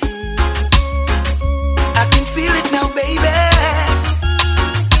be.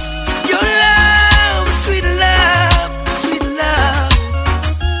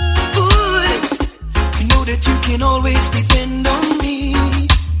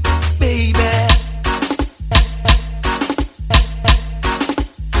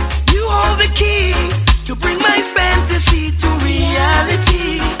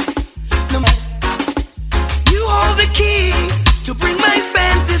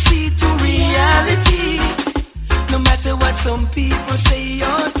 fantasy to reality. No matter what some people say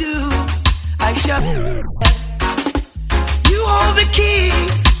or do, I shall. You hold the key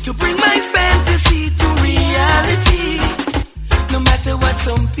to bring my fantasy to reality. No matter what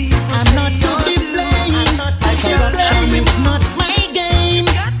some people say not to be blamed. Corruption is not my game.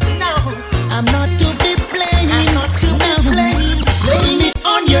 No, I'm not to be blamed. I'm not to be blamed. Blame it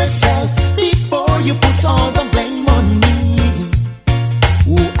on yourself before you put all the blame on me.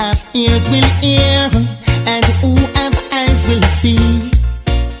 Who have ears will hear, and who have eyes will see.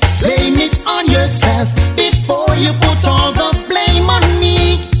 Blame it on yourself before you put all the blame on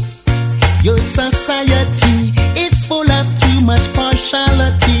me. Your society is full of too much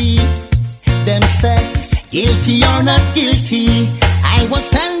partiality. Them say, guilty or not guilty. I was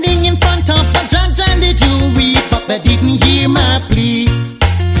standing in front of the judge and the jury, but they didn't hear my plea.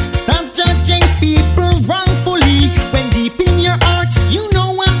 Stop judging people wrongfully, when deep in your heart you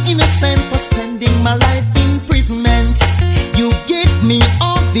know I'm innocent for spending my life in imprisonment. You give me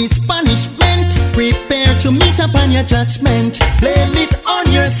all this punishment, prepare to meet upon your judgment. Blame it on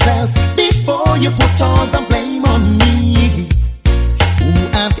yourself before you put all the blame on me. Who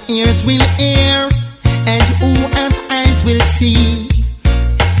have ears will hear, and who have eyes will see.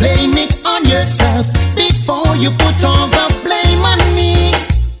 Blame it on yourself before you put all the blame on me.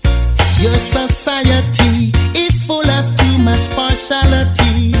 Your society is full of too much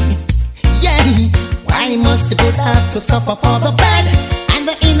partiality. Yeah, why must the good have to suffer for the bad? And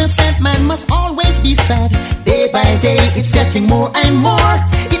the innocent man must always be sad. Day by day it's getting more and more.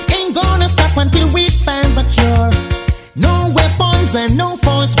 It ain't gonna stop until we find the cure. No weapons and no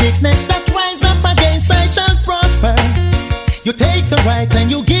false witness that rise up against I shall prosper. You take the right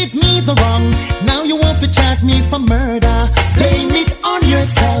and you give me the wrong. Now you want to charge me for murder. Blame it on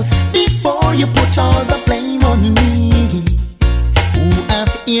yourself before you put all the blame on me. Who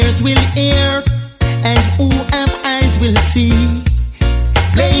have ears will hear, and who have eyes will see.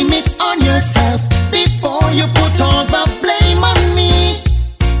 Blame it on yourself before you put all the blame on me.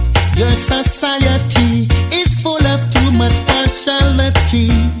 Your society is full of too much partiality.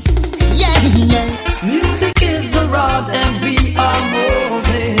 Yeah, yeah. Music is the rod and we are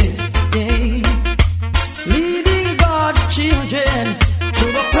Moses. Yeah. Leading God's children to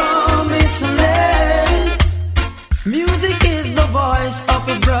the promised land. Music is the voice of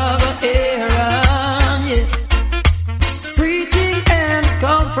his brother Aaron. Yes. Preaching and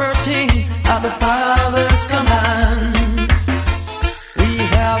comforting at the Father's command. We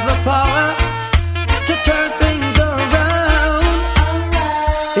have the power to turn things around.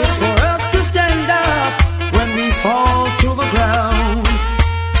 It's for us to stand up when we fall to the ground.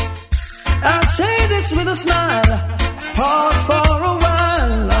 I say this with a smile. Pause for a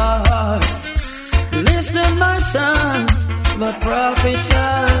while, Lord. Listen, my son, the prophets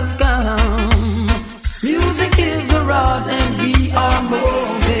have come. Music is the rod and we are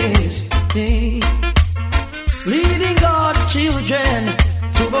Moses. Leading God's children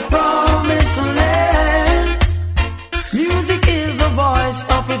to the promised land. Music is the voice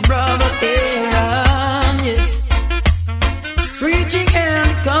of his brother Aaron. Yes. Preaching and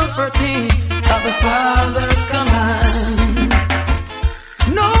comforting at the Father's command.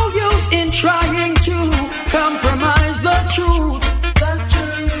 No use in trying to compromise the truth.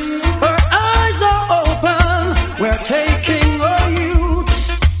 Our eyes are open. We're taking our youths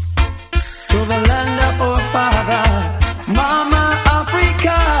to the land of our father, Mama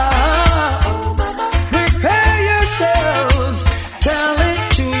Africa. Prepare yourselves, tell it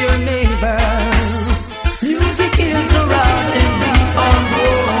to your neighbor. Music is the rod and we are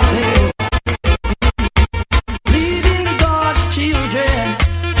Moses. Leading God's children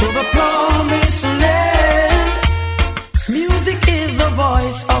to the promised land. Music is the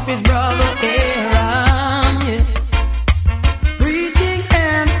voice of his brother Aaron. Yes. Preaching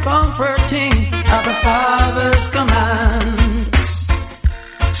and comforting at the Father's command.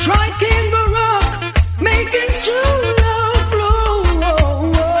 Striking the rock, making true love flow.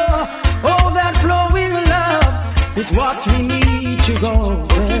 Oh, that flowing love is what we need to go.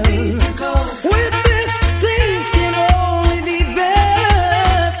 With this, things can only be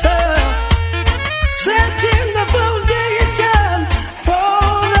better. Setting the foundation for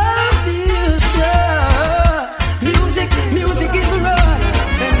the future. Music is the rod,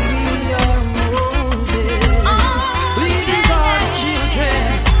 and we are Moses. Leading God's children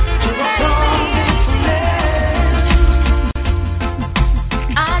to the promised land.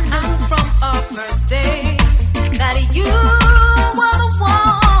 I knew from our first day that you were the one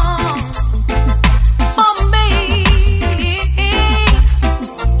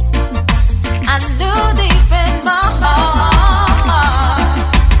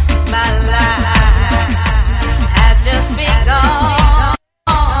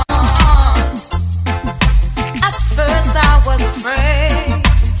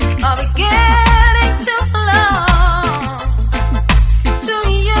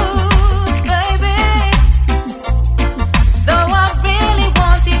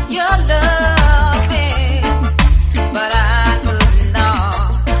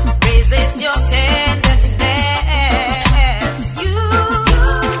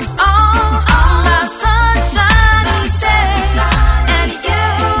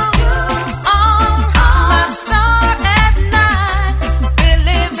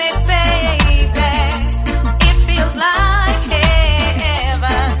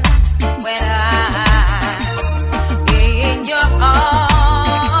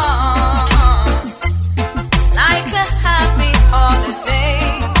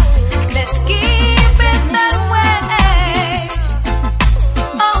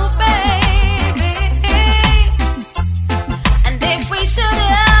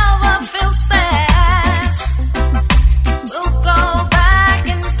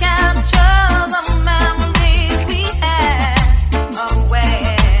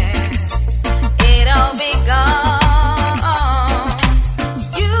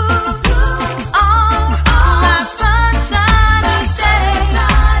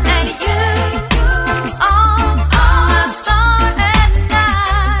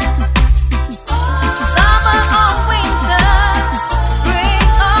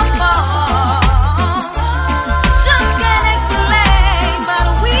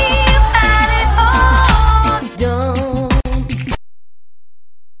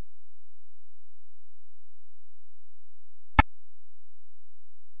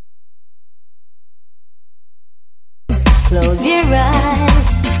Close your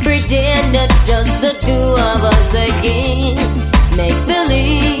eyes, pretend it's just the two of us again. Make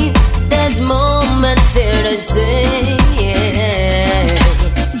believe there's moments here to stay.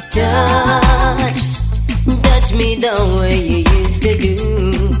 Touch me the way you used to do.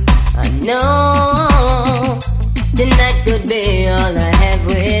 I know tonight could be all I have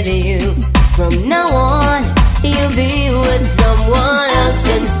with you. From now on, you'll be with someone else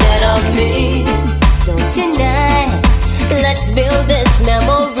instead of me. So tonight, let's build this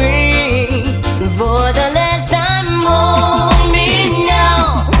memory for the last time. Hold me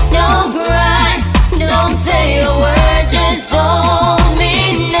now, don't cry, don't say a word, just hold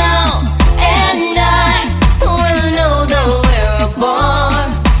me now. And I will know that we're apart.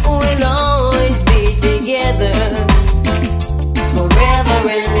 We'll always be together, forever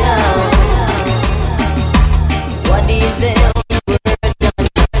in love. What do you say?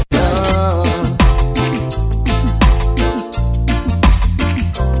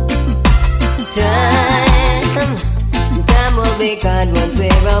 Time will be kind once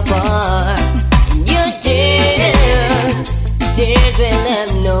we're apart. Your tears will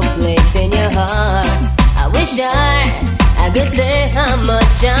have no place in your heart. I wish I could say how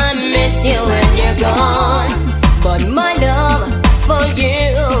much I miss you when you're gone, but my love for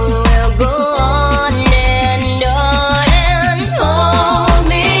you will go on and on. And hold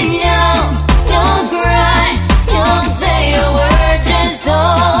me now, don't cry, don't say a word, just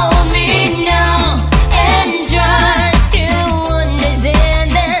hold me now. And try to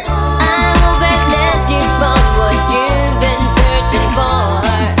understand that I hope at last you found what you've been searching for.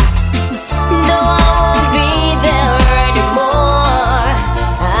 Though I won't be there anymore,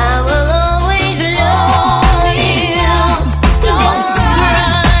 I will always love you. Don't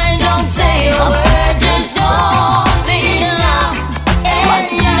cry, don't say a word, just hold me now. And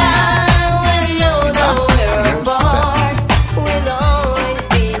I will know that we're apart. We'll always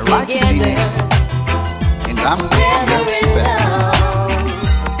be together. And I'm together in love.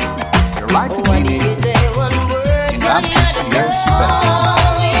 You're like a genie, and I'm your spell.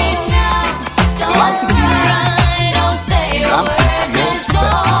 You're like a genie, and I'm your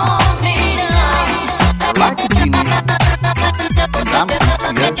spell. You're like a genie, and I'm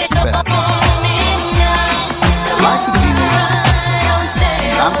your spell.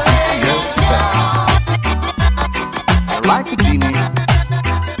 You're like a genie,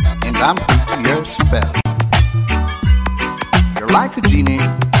 and I'm your spell. You're like a genie, and I'm your spell. You're like a genie,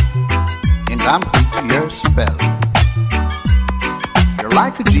 and I'm your spell. You're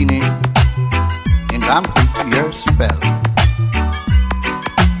like a genie, and I'm your spell.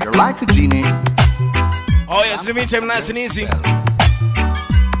 You're like a genie. Oh yes, in the meantime, nice and easy.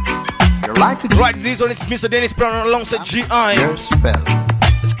 You're like a genie. Right, this one is Mr. Dennis Brown alongside G.I. Your spell.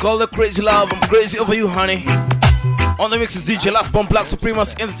 It's called The Crazy Love. I'm crazy over you, honey. On the mix is DJ Last Bomb, Black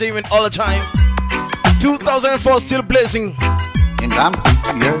Supremacy Entertainment all the time. 2004 still blazing. And I'm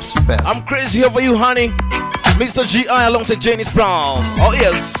your spell. I'm crazy over you, honey. Mr. G.I. alongside Janice Brown. Oh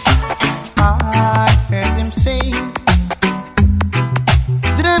yes. I heard him say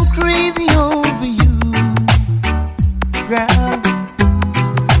that I'm crazy over you, girl.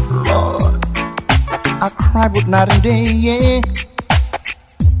 Lord, I cry both night and day, yeah.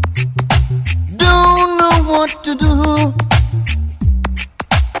 Don't know what to do.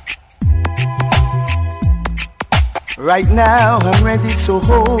 Right now I'm ready, so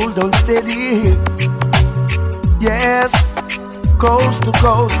hold on steady. Yes, coast to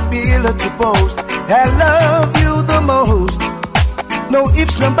coast, pillar to post. I love you the most. No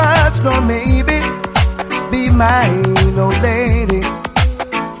ifs, no buts, no maybe. Be mine, oh lady.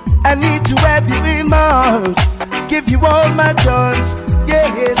 I need to have you in my arms, give you all my charms.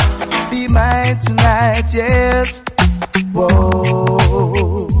 Yes, be mine tonight, yes.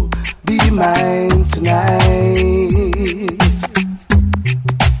 Whoa, be mine tonight.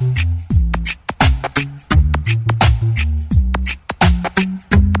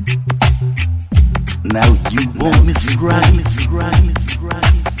 Now you want me right.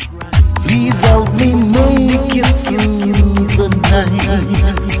 Please help me make it through the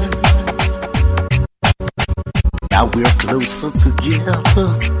night. Now we're closer together.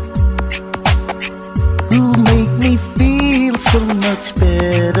 You make me feel so much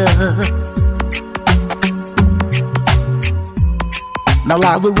better. Now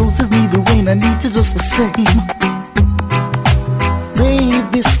like the roses need the rain, I need you just the same.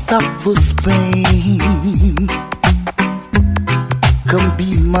 Baby, stop this pain. Come be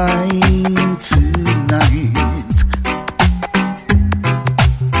mine tonight.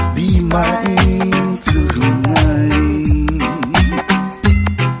 Be mine tonight.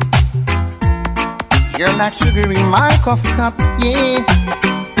 You're like sugar in my coffee cup, yeah.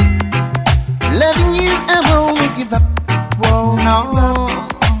 Loving you, I won't give up, whoa, no.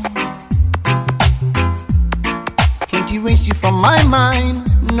 Can't erase you from my mind,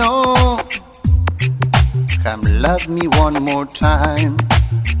 no. Come love me one more time.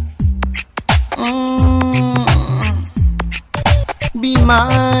 Be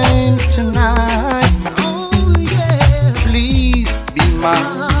mine tonight. Oh yeah. Please be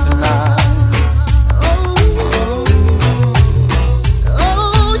mine tonight.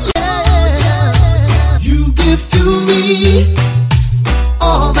 Oh yeah. You give to me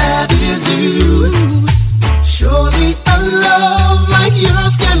all that is you. Surely a love like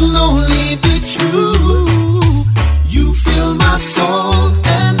yours can only be true. You fill my soul,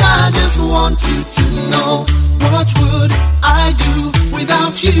 and I just want you to know, what would I do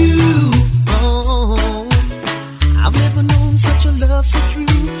without you? Oh, I've never known such a love so true.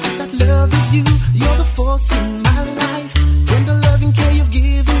 That love is you, you're the force in my life. And the loving care you've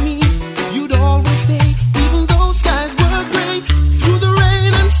given me, you'd always stay, even though skies were gray. Through the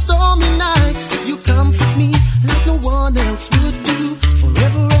rain and stormy nights, you comfort me like no one else would do.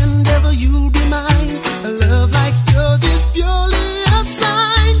 Forever and ever you'll be mine. A love like yours is purely a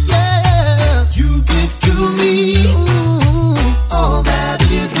sign, yeah. You give to me all that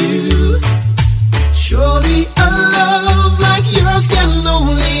is you. Surely a love like yours can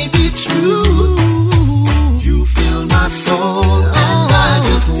only be true. You fill my soul, and I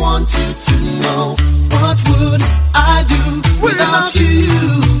just want you to know, what would I do without you?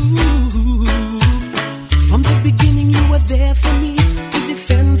 From the beginning you were there for me, to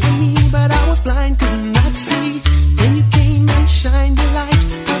defend for me, but I was blind, could not see. Then you came and shined your light,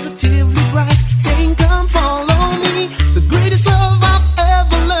 positively bright, saying come follow me. The greatest love I've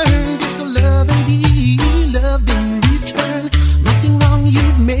ever learned is to love and be loved in return. Nothing wrong,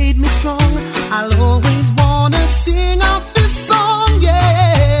 you've made me strong. I'll always wanna sing out this song,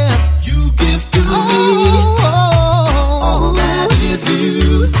 yeah. You give to me all that is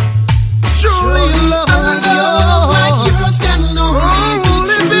you. Surely a love like yours can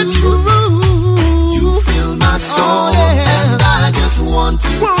only be true. You fill my soul, and I just want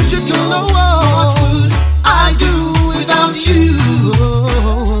you to know, what would I do without you?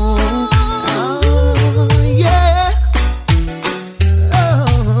 Yeah. Oh,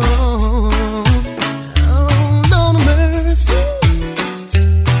 Lord of mercy.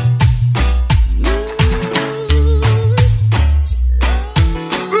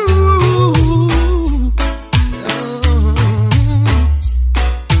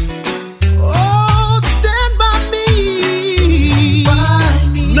 Oh, stand by me.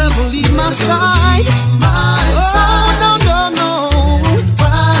 Never leave my side. Oh, no, no, no.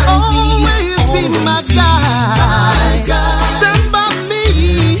 Always be my guide. Stand by me.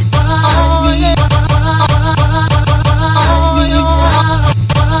 Oh, yeah.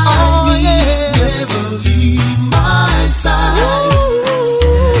 Oh, yeah. Never leave my side.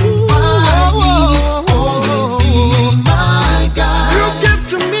 Stand by me. Always be my guide. You give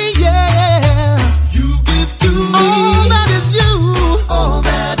to me, yeah. You give to me. All that is you. All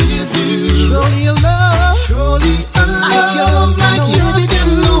that is you. Surely a love. Surely a love like yours can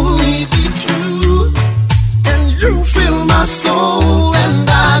only be true. And you fill my soul, and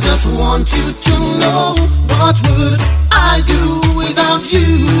I just want you to know, what would I do without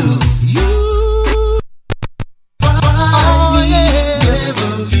you? Oh, yeah.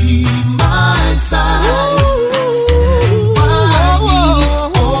 Never leave my side. Stand by me.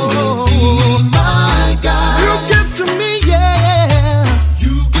 Always be my guide. You give to me, yeah.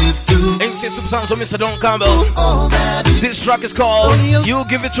 You give to me. MC Substance of Mr. Don Campbell. This track is called You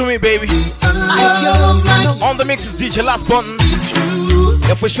Give It To Me, Baby. On the mix is DJ Last Button.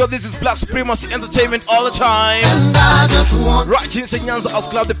 Yeah, for sure, this is Black Supremacy Entertainment all the time. And I just want right in St. Jan's House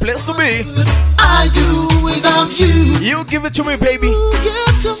Club, the place to be. I do without you. You give it to me, baby.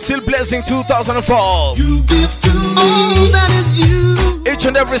 Still blessing 2004. You give to me all that is you. Each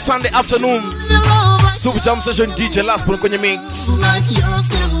and every Sunday afternoon, Super Jam Session DJ Last Button kwenye mix. Like yours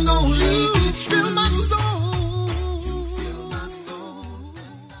can